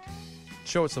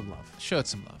 Show it some love. Show it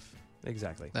some love.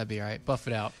 Exactly. That'd be all right. Buff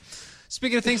it out.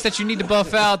 Speaking of things that you need to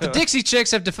buff out, the Dixie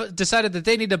Chicks have decided that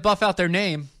they need to buff out their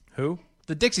name. Who?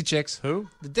 The Dixie Chicks. Who?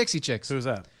 The Dixie Chicks. Who's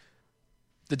that?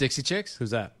 The Dixie Chicks.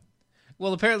 Who's that?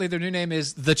 Well, apparently their new name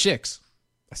is The Chicks.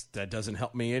 That doesn't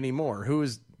help me anymore. Who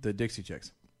is the Dixie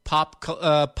Chicks? Pop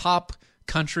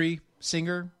country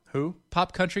singer. Who?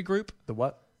 Pop country group. The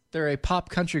what? They're a pop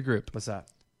country group. What's that?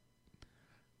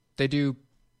 They do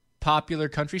popular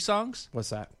country songs.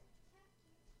 What's that?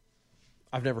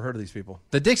 I've never heard of these people.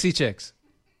 The Dixie Chicks.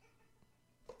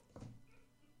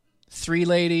 3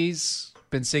 ladies,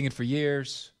 been singing for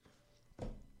years.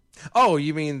 Oh,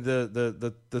 you mean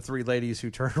the 3 ladies who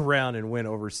turned around and went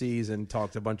overseas and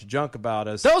talked a bunch of junk about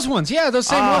us? Those ones, yeah, those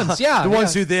same ones, yeah. The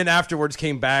ones who then afterwards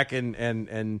came back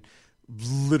and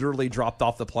literally dropped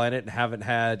off the planet and haven't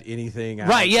had anything out.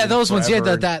 Right, yeah, those ones, yeah,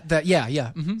 forever. that, yeah.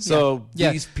 Mm-hmm, So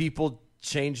yeah. these people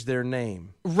changed their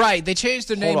name. Right, they changed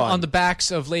their name on. on the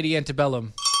backs of Lady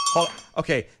Antebellum. Hold on.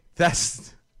 Okay,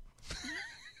 that's...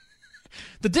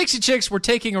 The Dixie Chicks were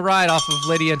taking a ride off of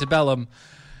Lady Antebellum.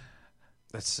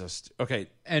 That's so... okay.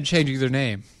 And changing their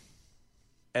name.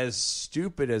 As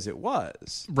stupid as it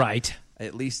was... Right.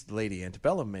 At least Lady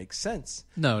Antebellum makes sense.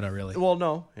 No, not really. Well,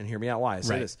 no, and hear me out why I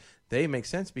say this. They make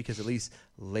sense because at least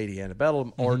Lady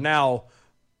Antebellum, or now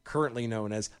currently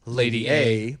known as Lady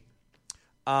A,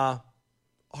 are,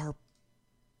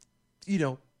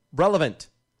 relevant.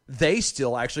 They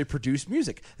still actually produce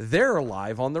music. They're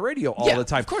alive on the radio all the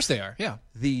time. Of course they are, yeah.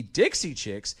 The Dixie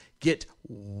Chicks get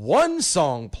one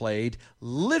song played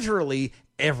literally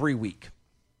every week.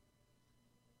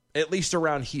 At least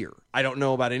around here. I don't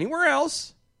know about anywhere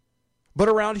else, but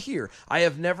around here. I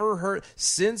have never heard,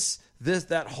 since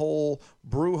that whole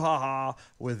brouhaha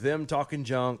with them talking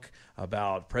junk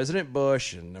about President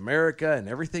Bush and America and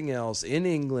everything else in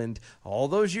England all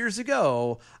those years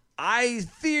ago, I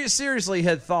seriously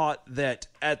had thought that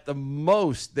at the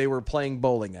most they were playing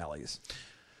bowling alleys.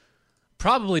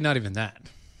 Probably not even that.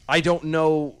 I don't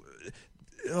know.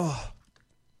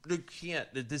 They can't.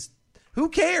 Who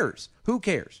cares? Who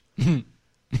cares?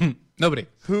 Nobody.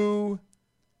 Who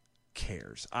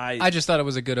cares? I just thought it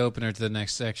was a good opener to the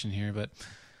next section here, but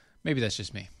maybe that's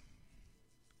just me.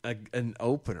 An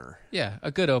opener. Yeah, a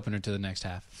good opener to the next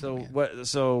half. So what?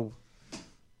 So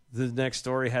the next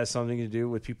story has something to do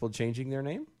with people changing their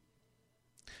name?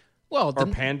 Well, or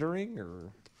pandering,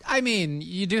 or I mean,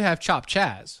 you do have Chop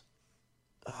Chaz.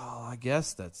 Oh, I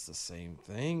guess that's the same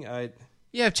thing.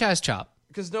 You have Chaz Chop.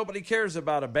 Because nobody cares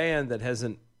about a band that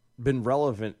hasn't been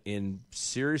relevant in,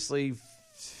 seriously,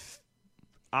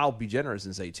 I'll be generous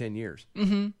and say 10 years.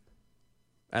 Mm-hmm.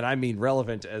 And I mean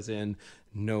relevant as in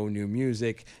no new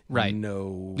music. Right.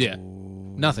 No. Yeah.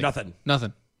 Nothing.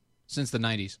 Since the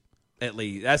 90s. At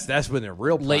least. That's when their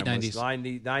real prime late was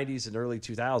 90s. 90s and early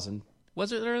 2000.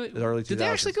 Was it early? The early 2000s. Did they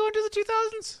actually go into the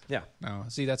 2000s? Yeah. No.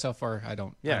 See, that's how far I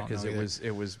don't. Yeah, because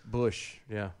it was Bush.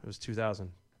 Yeah, it was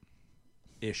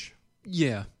 2000-ish.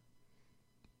 Yeah.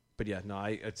 But yeah,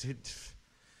 no,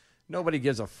 nobody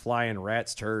gives a flying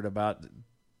rat's turd about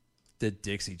the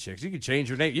Dixie Chicks. You could change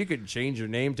your name. You could change your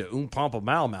name to Pampa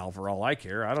Mau Mau for all I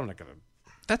care. I'm not gonna.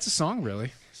 That's a song,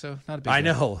 really. So not a big. I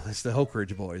deal. know it's the Oak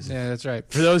Ridge Boys. Yeah, that's right.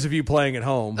 For those of you playing at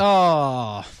home,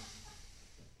 oh,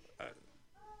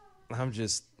 I'm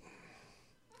just.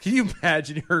 Can you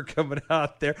imagine her coming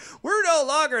out there? We're no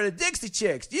longer the Dixie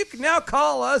Chicks. You can now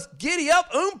call us Giddy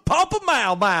Up Pampa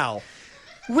Mau Mau.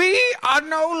 We are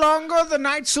no longer the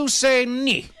knights who say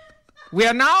ni. We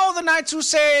are now the knights who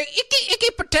say iki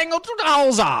iki patango to the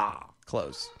hausa.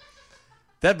 Close.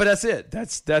 But that's it.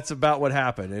 That's about what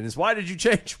happened. And it's why did you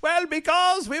change? Well,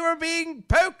 because we were being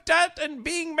poked at and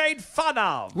being made fun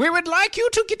of. We would like you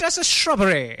to get us a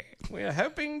shrubbery. We're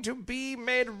hoping to be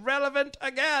made relevant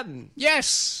again.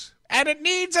 Yes, and it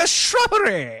needs a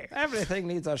shrubbery. Everything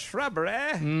needs a shrubbery.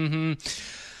 Mm-hmm.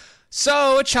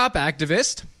 So, a Chop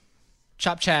activist,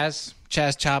 Chop Chaz,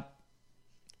 Chaz Chop,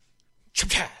 Chop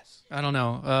Chaz. I don't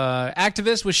know.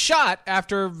 Activist was shot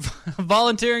after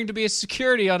volunteering to be a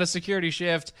security on a security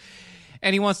shift,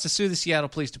 and he wants to sue the Seattle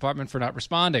Police Department for not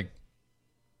responding.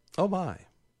 Oh, my.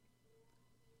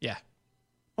 Yeah.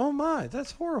 Oh, my.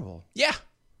 That's horrible. Yeah.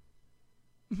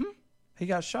 Mm-hmm. He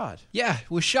got shot. Yeah,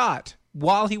 was shot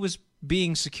while he was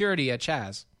being security at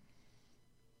Chaz.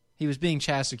 He was being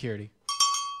Chaz security.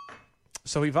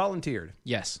 So he volunteered.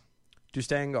 Yes. To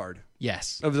stand guard.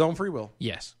 Yes. Of his own free will.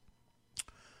 Yes.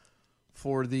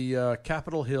 for the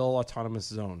Capitol Hill Autonomous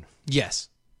Zone. Yes.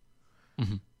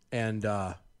 And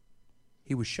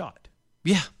he was shot.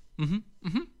 Yeah.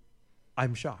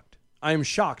 I'm shocked. I am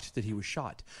shocked that he was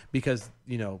shot because,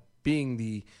 being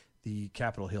the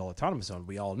Capitol Hill Autonomous Zone,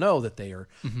 we all know that they are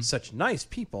such nice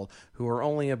people who are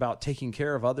only about taking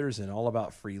care of others and all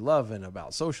about free love and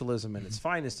about socialism and its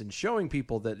finest and showing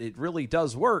people that it really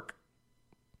does work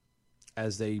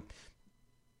as they,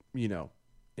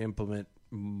 implement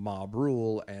mob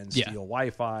rule and steal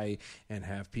Wi-Fi and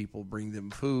have people bring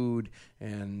them food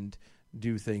and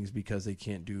do things because they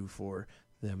can't do for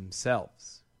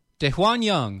themselves. DeJuan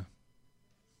Young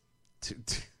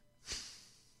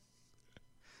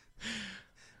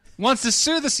wants to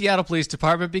sue the Seattle Police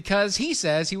Department because he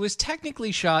says he was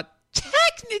technically shot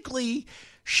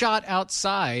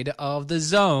outside of the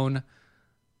zone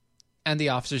and the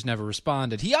officers never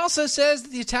responded. He also says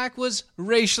that the attack was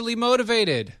racially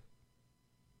motivated.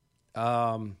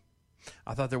 I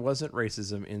thought there wasn't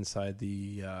racism inside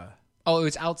the it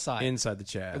was outside. Inside the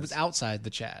Chaz. It was outside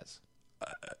the Chaz.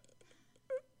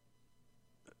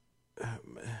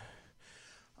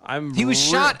 He was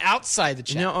shot outside the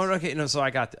Chaz. So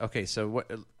I got so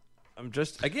what I'm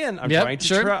just trying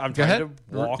to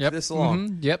walk this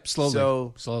along.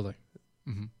 Slowly.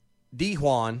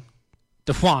 DeJuan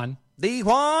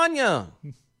Young.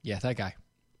 Yeah, that guy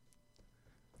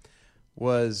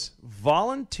was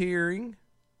volunteering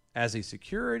as a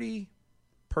security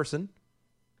person.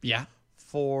 Yeah.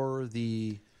 For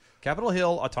the Capitol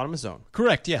Hill Autonomous Zone.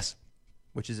 Correct, yes.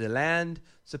 Which is a land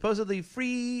supposedly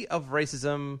free of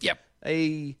racism. Yep.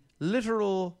 A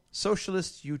literal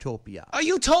socialist utopia. A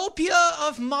utopia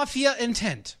of mafia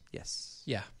intent. Yes.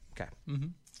 Yeah. Okay.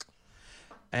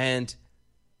 And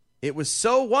it was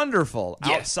so wonderful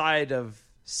outside of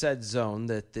said zone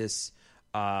that this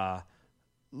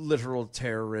literal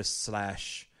terrorist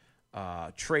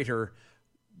 / traitor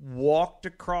walked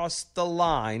across the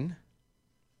line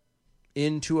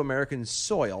into American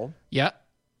soil. Yeah.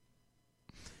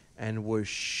 And was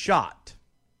shot.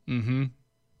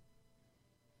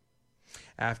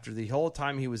 After the whole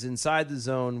time he was inside the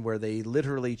zone where they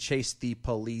literally chased the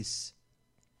police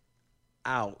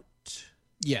out.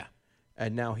 Yeah.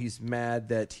 And now he's mad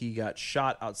that he got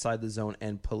shot outside the zone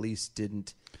and police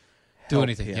didn't do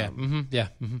anything. Him. Yeah.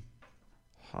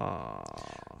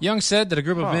 Young said that a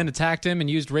group of men attacked him and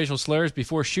used racial slurs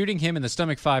before shooting him in the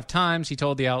stomach 5 times, he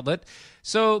told the outlet.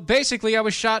 So basically, I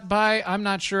was shot by, I'm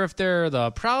not sure if they're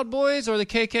the Proud Boys or the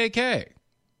KKK.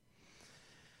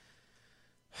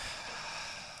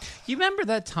 You remember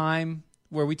that time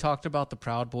where we talked about the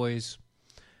Proud Boys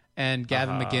and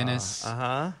Gavin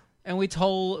McInnes? And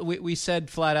we said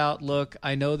flat out, look,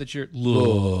 I know that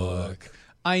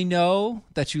I know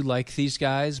that you like these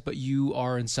guys, but you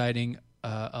are inciting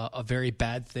a very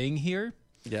bad thing here.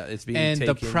 Yeah, it's being and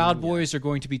taken, the Proud Boys are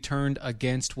going to be turned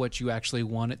against what you actually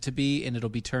want it to be, and it'll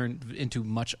be turned into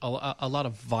a lot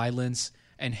of violence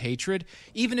and hatred.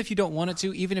 Even if you don't want it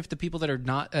to, even if the people that are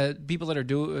not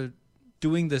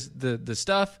doing the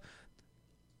stuff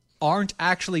aren't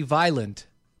actually violent,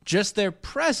 just their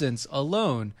presence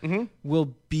alone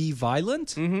will be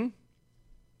violent.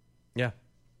 Yeah,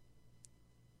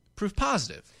 proof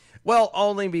positive. Well,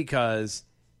 only because.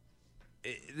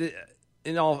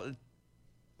 In all,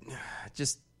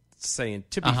 just saying,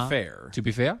 to be fair. To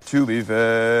be fair? To be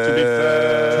fair. To be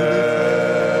fair.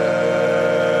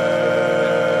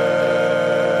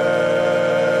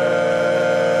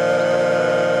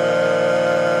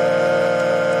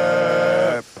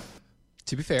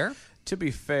 To be fair. To be fair. To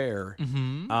be fair.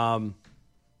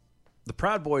 The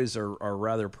Proud Boys are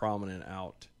rather prominent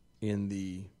out in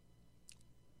the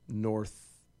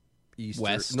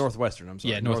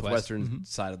northwestern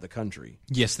side of the country.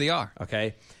 Yes, they are.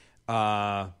 Okay.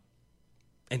 And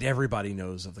everybody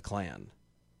knows of the Klan.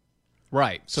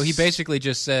 Right. So he basically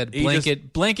just said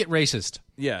blanket racist.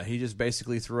 Yeah, he just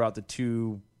basically threw out the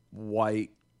 2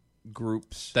 white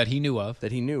groups that he knew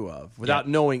of without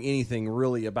knowing anything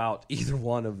really about either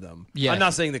one of them. Yeah. I'm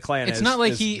not saying the Klan it's not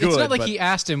like he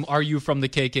asked him, are you from the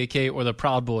KKK or the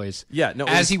Proud Boys? Yeah, no.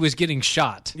 He was getting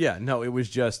shot. Yeah, no, it was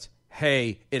just,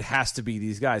 hey, it has to be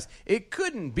these guys. It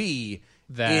couldn't be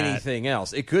anything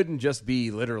else. It couldn't just be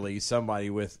literally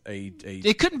somebody with a...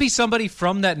 It couldn't be somebody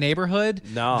from that neighborhood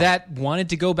that wanted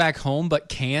to go back home but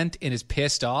can't and is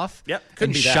pissed off. Yep, couldn't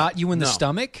and be shot that. you in the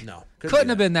stomach. No, couldn't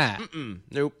have been that.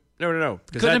 Nope. No.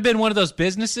 Couldn't have been one of those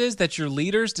businesses that your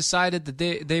leaders decided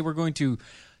that they were going to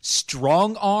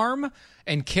strong arm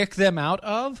and kick them out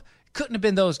of. Couldn't have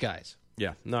been those guys.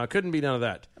 Yeah, no, it couldn't be none of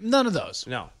that. None of those.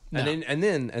 No. And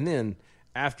then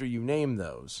after you name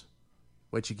those,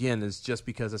 which again is just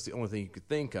because that's the only thing you could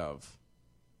think of,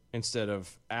 instead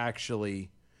of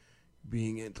actually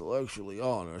being intellectually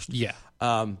honest, Yeah.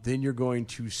 then you're going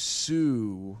to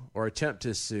sue or attempt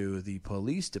to sue the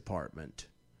police department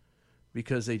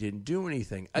because they didn't do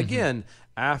anything. Again,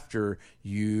 after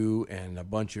you and a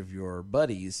bunch of your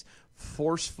buddies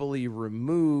forcefully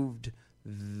removed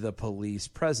the police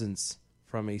presence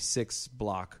from a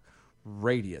 6-block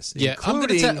radius, Yeah,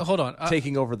 including hold on.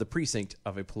 taking over the precinct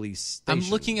of a police station. I'm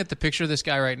looking at the picture of this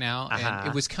guy right now, and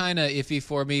it was kind of iffy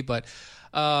for me. But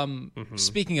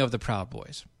speaking of the Proud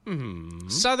Boys,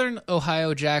 Southern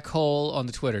Ohio Jack Hole on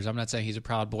the Twitters. I'm not saying he's a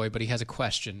Proud Boy, but he has a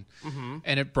question,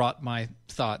 and it brought my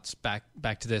thoughts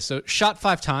back to this. So, shot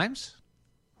 5 times.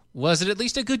 Was it at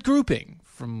least a good grouping?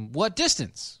 From what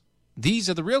distance? These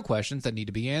are the real questions that need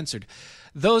to be answered.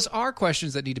 Those are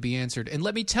questions that need to be answered. And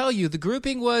let me tell you, the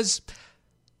grouping was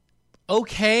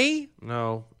okay.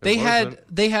 No, They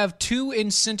have 2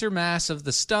 in center mass of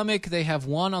the stomach. They have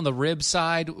 1 on the rib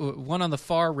side, 1 on the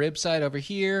far rib side over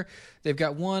here. They've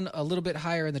got 1 a little bit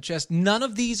higher in the chest. None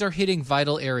of these are hitting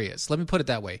vital areas. Let me put it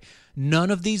that way.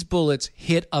 None of these bullets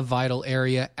hit a vital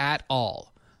area at all.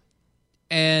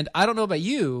 And I don't know about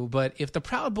you, but if the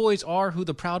Proud Boys are who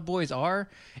the Proud Boys are,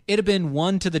 it'd have been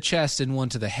 1 to the chest and 1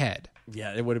 to the head.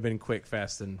 Yeah, it would have been quick,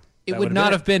 fast, and It would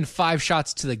not have been 5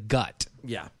 shots to the gut.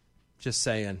 Yeah, just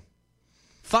saying.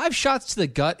 5 shots to the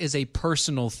gut is a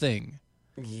personal thing.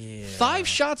 Yeah. 5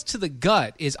 shots to the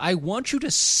gut is I want you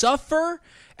to suffer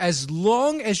as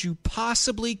long as you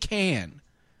possibly can,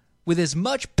 with as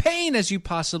much pain as you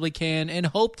possibly can, and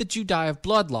hope that you die of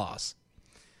blood loss.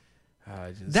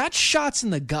 That's shots in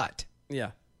the gut.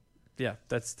 Yeah,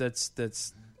 that's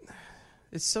it's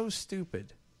so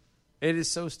stupid. It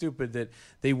is so stupid that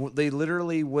they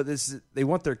literally they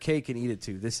want their cake and eat it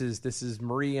too. This is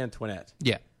Marie Antoinette.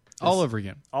 Yeah, all over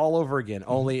again. All over again.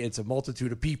 Only it's a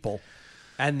multitude of people,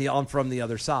 and from the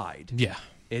other side. Yeah,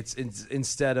 it's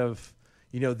instead of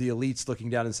the elites looking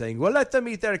down and saying, "Well, let them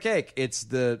eat their cake." It's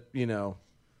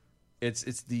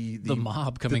It's the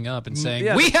mob coming up and saying,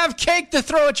 yeah, "We have cake to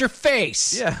throw at your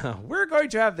face." Yeah, we're going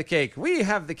to have the cake. We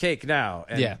have the cake now.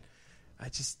 And yeah,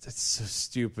 that's so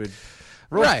stupid.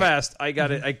 Real fast, I got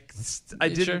it. I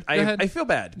didn't. Sure? I feel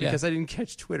bad because Yeah. I didn't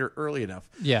catch Twitter early enough.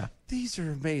 Yeah, these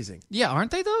are amazing. Yeah, aren't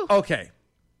they though? Okay.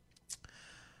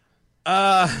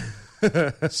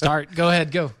 Start. Go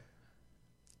ahead. Go.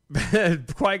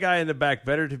 Quiet guy in the back.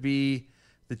 Better to be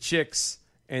the chicks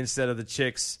instead of the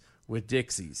chicks with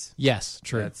Dixies. Yes,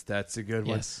 true. That's a good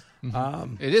one. Yes.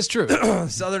 It is true.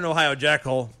 Southern Ohio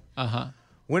Jackhole. Uh-huh.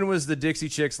 When was the Dixie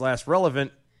Chicks last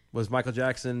relevant? Was Michael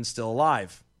Jackson still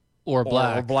alive? Or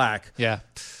black. Or black. Yeah.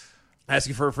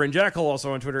 Asking for a friend Jackhole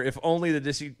also on Twitter. If only the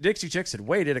Dixie Chicks had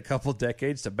waited a couple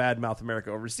decades to badmouth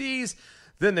America overseas,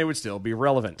 then they would still be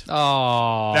relevant.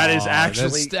 Oh, that is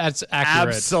actually that's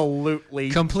accurate.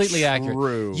 Absolutely, completely true.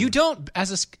 Accurate. You don't,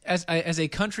 as a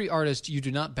country artist, you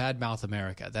do not badmouth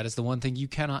America. That is the one thing you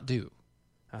cannot do.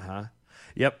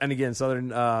 Yep. And again,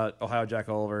 Southern Ohio Jack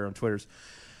Oliver on Twitter's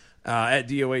at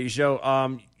DOAE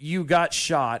show. You got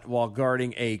shot while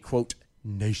guarding a quote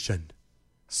nation.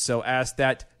 So ask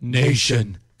that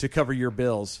nation to cover your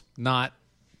bills. Not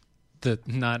a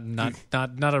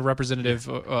representative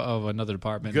of another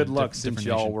department. Good luck, since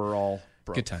y'all were all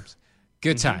broke. Good times.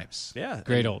 Good times. Yeah.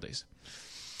 Great oldies.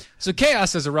 So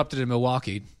chaos has erupted in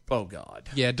Milwaukee. Oh, God.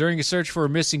 Yeah, during a search for a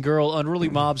missing girl, unruly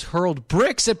mobs hurled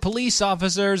bricks at police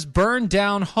officers, burned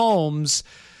down homes,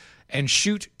 and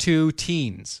shoot 2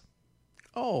 teens.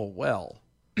 Oh, well.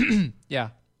 Yeah.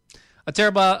 A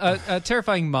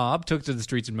terrifying mob took to the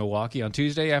streets in Milwaukee on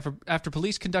Tuesday after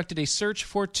police conducted a search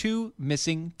for 2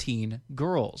 missing teen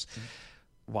girls.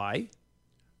 Why?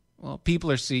 Well, people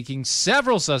are seeking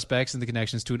several suspects in the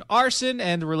connections to an arson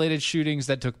and the related shootings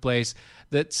that took place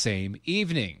that same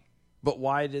evening. But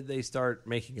why did they start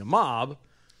making a mob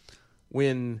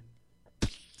when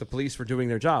the police were doing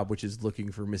their job, which is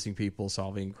looking for missing people,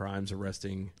 solving crimes,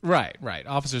 arresting... Right.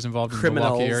 Officers involved in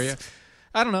criminals. The Milwaukee area.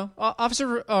 I don't know.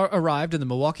 Officer arrived in the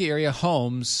Milwaukee area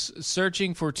homes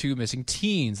searching for 2 missing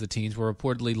teens. The teens were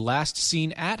reportedly last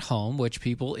seen at home, which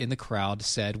people in the crowd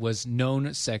said was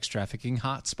known sex trafficking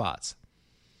hotspots.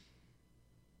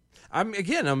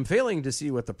 I'm failing to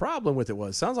see what the problem with it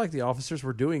was. Sounds like the officers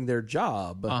were doing their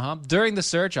job. During the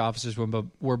search, officers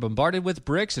were bombarded with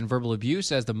bricks and verbal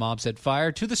abuse as the mob set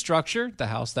fire to the structure, the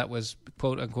house that was,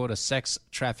 quote-unquote, a sex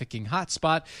trafficking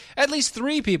hotspot. At least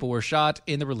 3 people were shot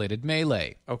in the related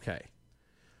melee. Okay.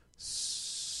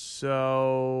 So,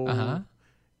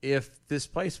 if this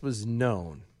place was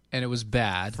known... and it was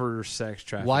bad... for sex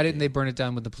trafficking... why didn't they burn it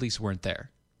down when the police weren't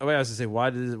there? Oh, wait, I was going to say, why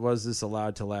was this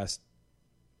allowed to last...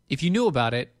 If you knew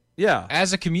about it, Yeah.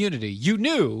 As a community, you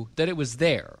knew that it was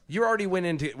there. You already went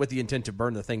into with the intent to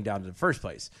burn the thing down in the first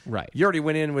place. Right. You already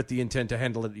went in with the intent to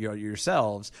handle it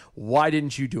yourselves. Why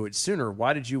didn't you do it sooner?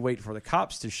 Why did you wait for the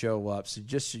cops to show up so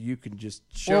you can just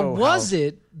show Or was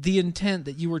it the intent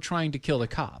that you were trying to kill the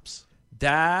cops?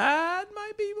 That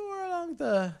might be more along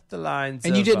the lines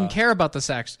and you didn't care about the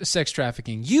sex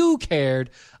trafficking. You cared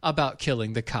about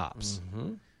killing the cops.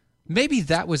 Mm-hmm. Maybe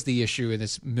that was the issue in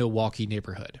this Milwaukee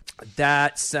neighborhood.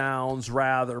 That sounds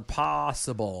rather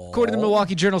possible. According to the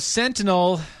Milwaukee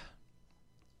Journal-Sentinel,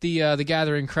 the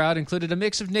gathering crowd included a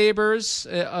mix of neighbors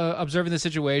observing the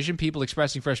situation, people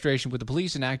expressing frustration with the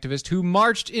police, and activists who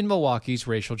marched in Milwaukee's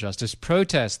racial justice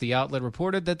protest. The outlet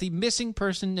reported that the missing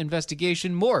person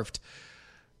investigation morphed,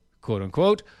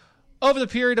 quote-unquote, over the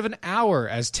period of an hour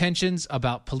as tensions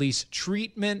about police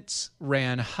treatments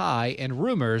ran high and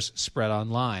rumors spread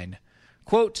online.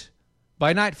 Quote,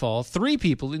 by nightfall, 3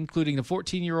 people, including the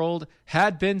 14-year-old,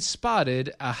 had been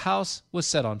spotted. A house was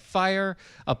set on fire,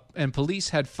 and police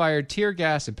had fired tear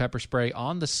gas and pepper spray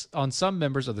on some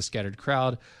members of the scattered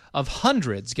crowd of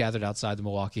hundreds gathered outside the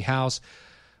Milwaukee house,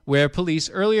 where police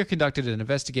earlier conducted an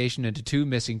investigation into 2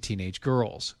 missing teenage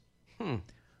girls.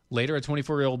 Later, a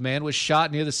 24-year-old man was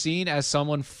shot near the scene as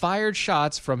someone fired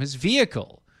shots from his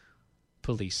vehicle,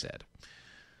 police said.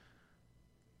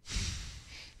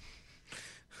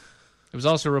 It was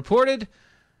also reported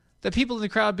that people in the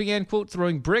crowd began, quote,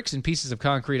 throwing bricks and pieces of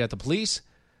concrete at the police.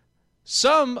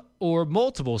 Some or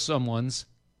multiple someones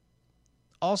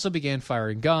also began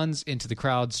firing guns into the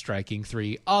crowd, striking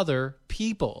 3 other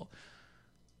people.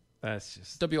 That's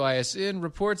just... WISN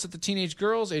reports that the teenage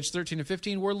girls, aged 13 and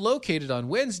 15, were located on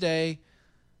Wednesday,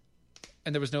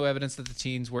 and there was no evidence that the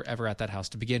teens were ever at that house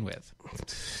to begin with.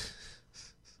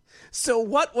 So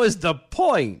what was the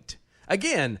point?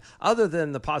 Again, other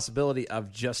than the possibility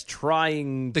of just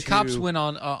trying The cops went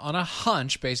on a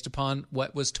hunch based upon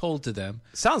what was told to them.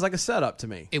 Sounds like a setup to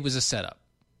me. It was a setup.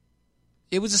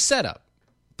 It was a setup.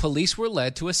 Police were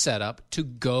led to a setup to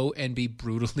go and be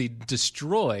brutally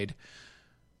destroyed.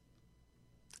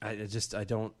 The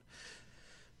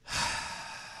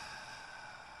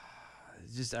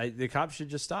cops should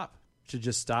just stop.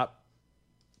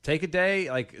 Take a day.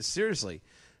 Like, seriously,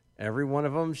 every one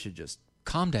of them should just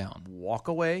calm down, walk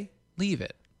away, leave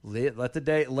it. Let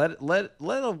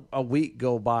a week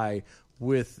go by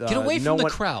with get away from the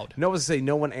crowd. No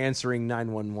one answering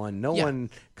 911. No one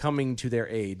coming to their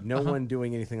aid. No one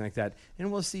doing anything like that.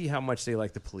 And we'll see how much they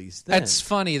like the police then. It's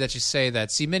funny that you say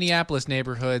that. See, Minneapolis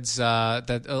neighborhoods,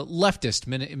 leftist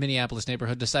Minneapolis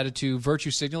neighborhood decided to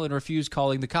virtue signal and refuse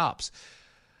calling the cops.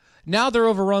 Now they're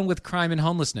overrun with crime and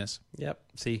homelessness. Yep.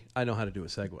 See, I know how to do a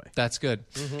segue. That's good.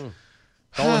 Mm-hmm.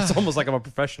 It's almost like I'm a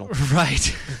professional.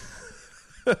 Right.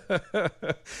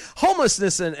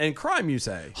 Homelessness and crime, you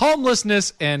say?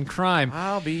 Homelessness and crime.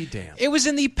 I'll be damned. It was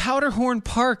in the Powderhorn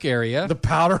Park area. The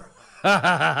Powder...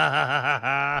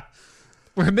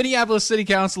 where Minneapolis City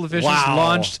Council officials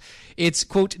launched its,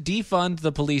 quote, defund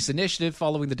the police initiative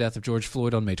following the death of George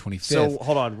Floyd on May 25th. So,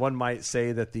 hold on. One might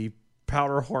say that the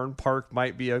Powderhorn Park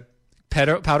might be a...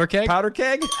 Powder keg? Powder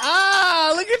keg?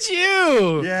 Ah, look at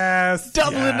you. Yes.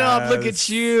 Doubling up. Look at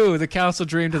you. The council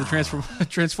dreamed of the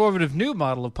transformative new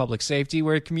model of public safety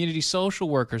where community social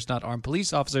workers, not armed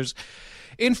police officers,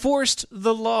 enforced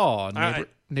the law.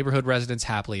 Neighborhood residents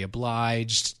happily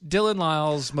obliged. Dylan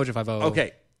Lyles, Mojo 50.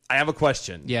 Okay. I have a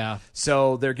question. Yeah.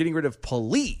 So they're getting rid of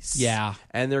police. Yeah.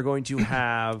 And they're going to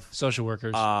have... social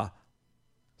workers.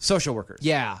 Social workers.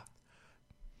 Yeah.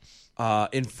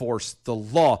 Enforce the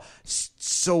law.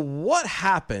 So what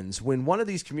happens when one of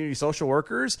these community social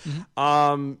workers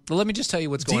well, let me just tell you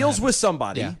what's going on. Deals with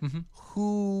somebody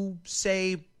who,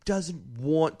 say, doesn't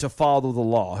want to follow the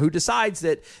law, who decides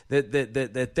that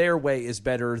their way is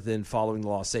better than following the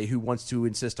law, say, who wants to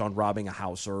insist on robbing a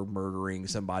house or murdering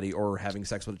somebody or having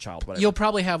sex with a child, whatever. You'll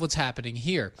probably have what's happening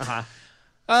here.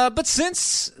 But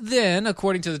since then,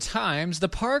 according to the Times, the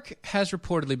park has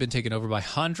reportedly been taken over by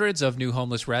hundreds of new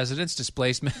homeless residents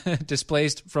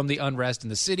displaced from the unrest in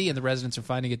the city, and the residents are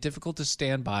finding it difficult to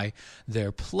stand by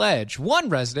their pledge. One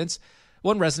resident,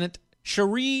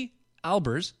 Cherie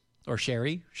Albers, or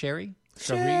Sherry, baby,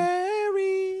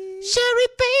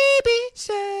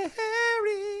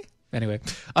 Sherry. Anyway,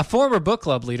 a former book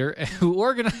club leader who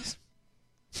organized...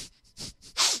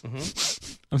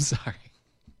 I'm sorry.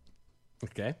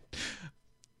 Okay.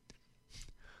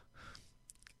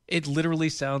 It literally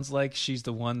sounds like she's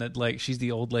the one that, like, she's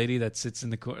the old lady that sits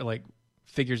in the corner, like,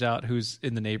 figures out who's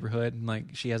in the neighborhood, and,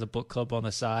 like, she has a book club on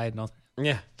the side and all.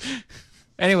 Yeah.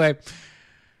 Anyway,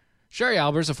 Sherry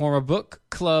Albers, a former book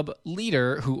club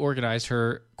leader who organized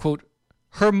her, quote,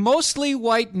 her mostly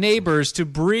white neighbors to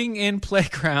bring in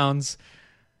playgrounds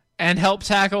and help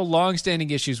tackle long-standing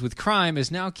issues with crime is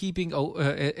now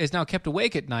kept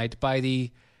awake at night by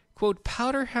the, quote,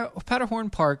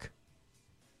 Powderhorn Park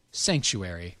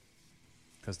Sanctuary.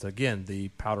 Because, again, the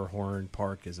Powderhorn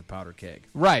Park is a powder keg.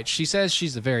 Right. She says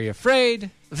she's very afraid,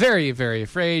 very, very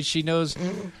afraid. She knows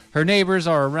her neighbors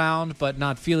are around, but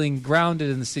not feeling grounded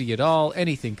in the city at all.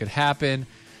 Anything could happen.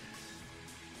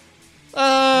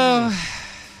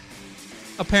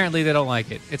 Apparently they don't like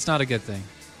it. It's not a good thing.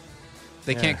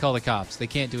 They can't call the cops. They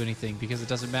can't do anything because it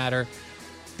doesn't matter.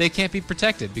 They can't be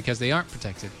protected because they aren't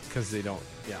protected. Because they don't,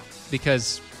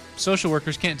 Because social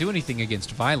workers can't do anything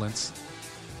against violence.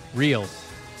 Real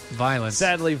violence.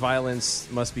 Sadly, violence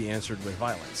must be answered with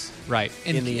violence. Right.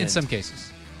 In some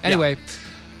cases. Anyway,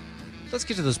 let's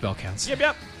get to those bell counts.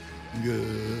 Yep.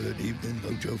 Good evening,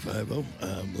 Mojo 50.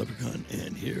 I'm Leprechaun,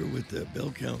 and here with the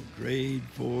bell count grade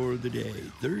for the day,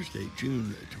 Thursday,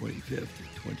 June 25th,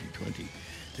 2020.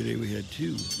 Today we had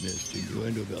 2 missed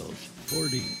innuendo bells,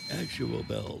 40 actual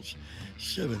bells,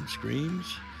 7 screams,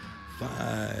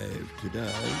 5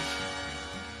 to-dows,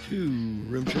 2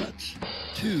 rim shots,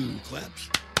 2 claps,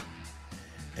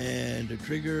 and a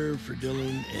trigger for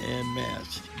Dylan and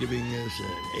Mast, giving us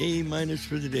an A-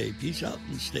 for the day. Peace out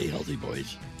and stay healthy,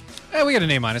 boys. Hey, we got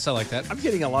an A-. I like that. I'm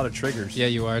getting a lot of triggers. Yeah,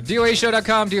 you are.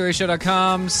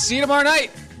 DOAShow.com. See you tomorrow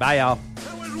night. Bye, y'all.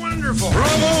 That was wonderful. Bravo!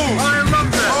 I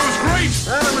loved that. Oh, it was great.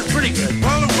 It was pretty good.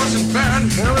 Well, it wasn't bad.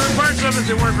 Well, there were parts of it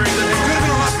that weren't very good. It could have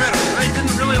been a lot better. I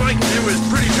didn't really like it. It was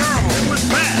pretty terrible. It was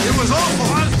bad. It was awful.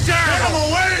 It was terrible. Get him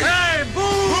away! Hey,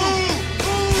 boo!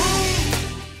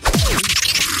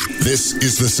 This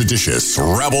is the seditious,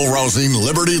 rabble-rousing,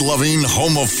 liberty-loving,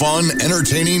 home of fun,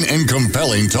 entertaining, and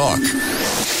compelling talk.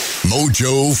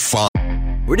 Mojo 5.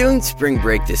 We're doing spring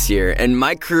break this year, and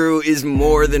my crew is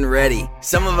more than ready.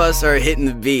 Some of us are hitting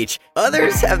the beach.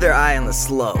 Others have their eye on the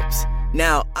slopes.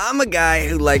 Now, I'm a guy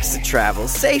who likes to travel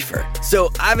safer, so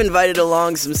I've invited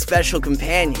along some special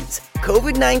companions.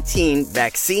 COVID-19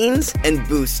 vaccines and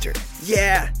booster.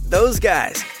 Yeah, those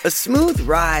guys. A smooth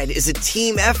ride is a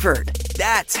team effort.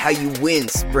 That's how you win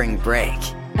spring break.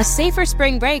 A safer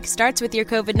spring break starts with your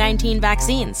COVID-19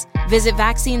 vaccines. Visit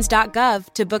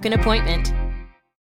vaccines.gov to book an appointment.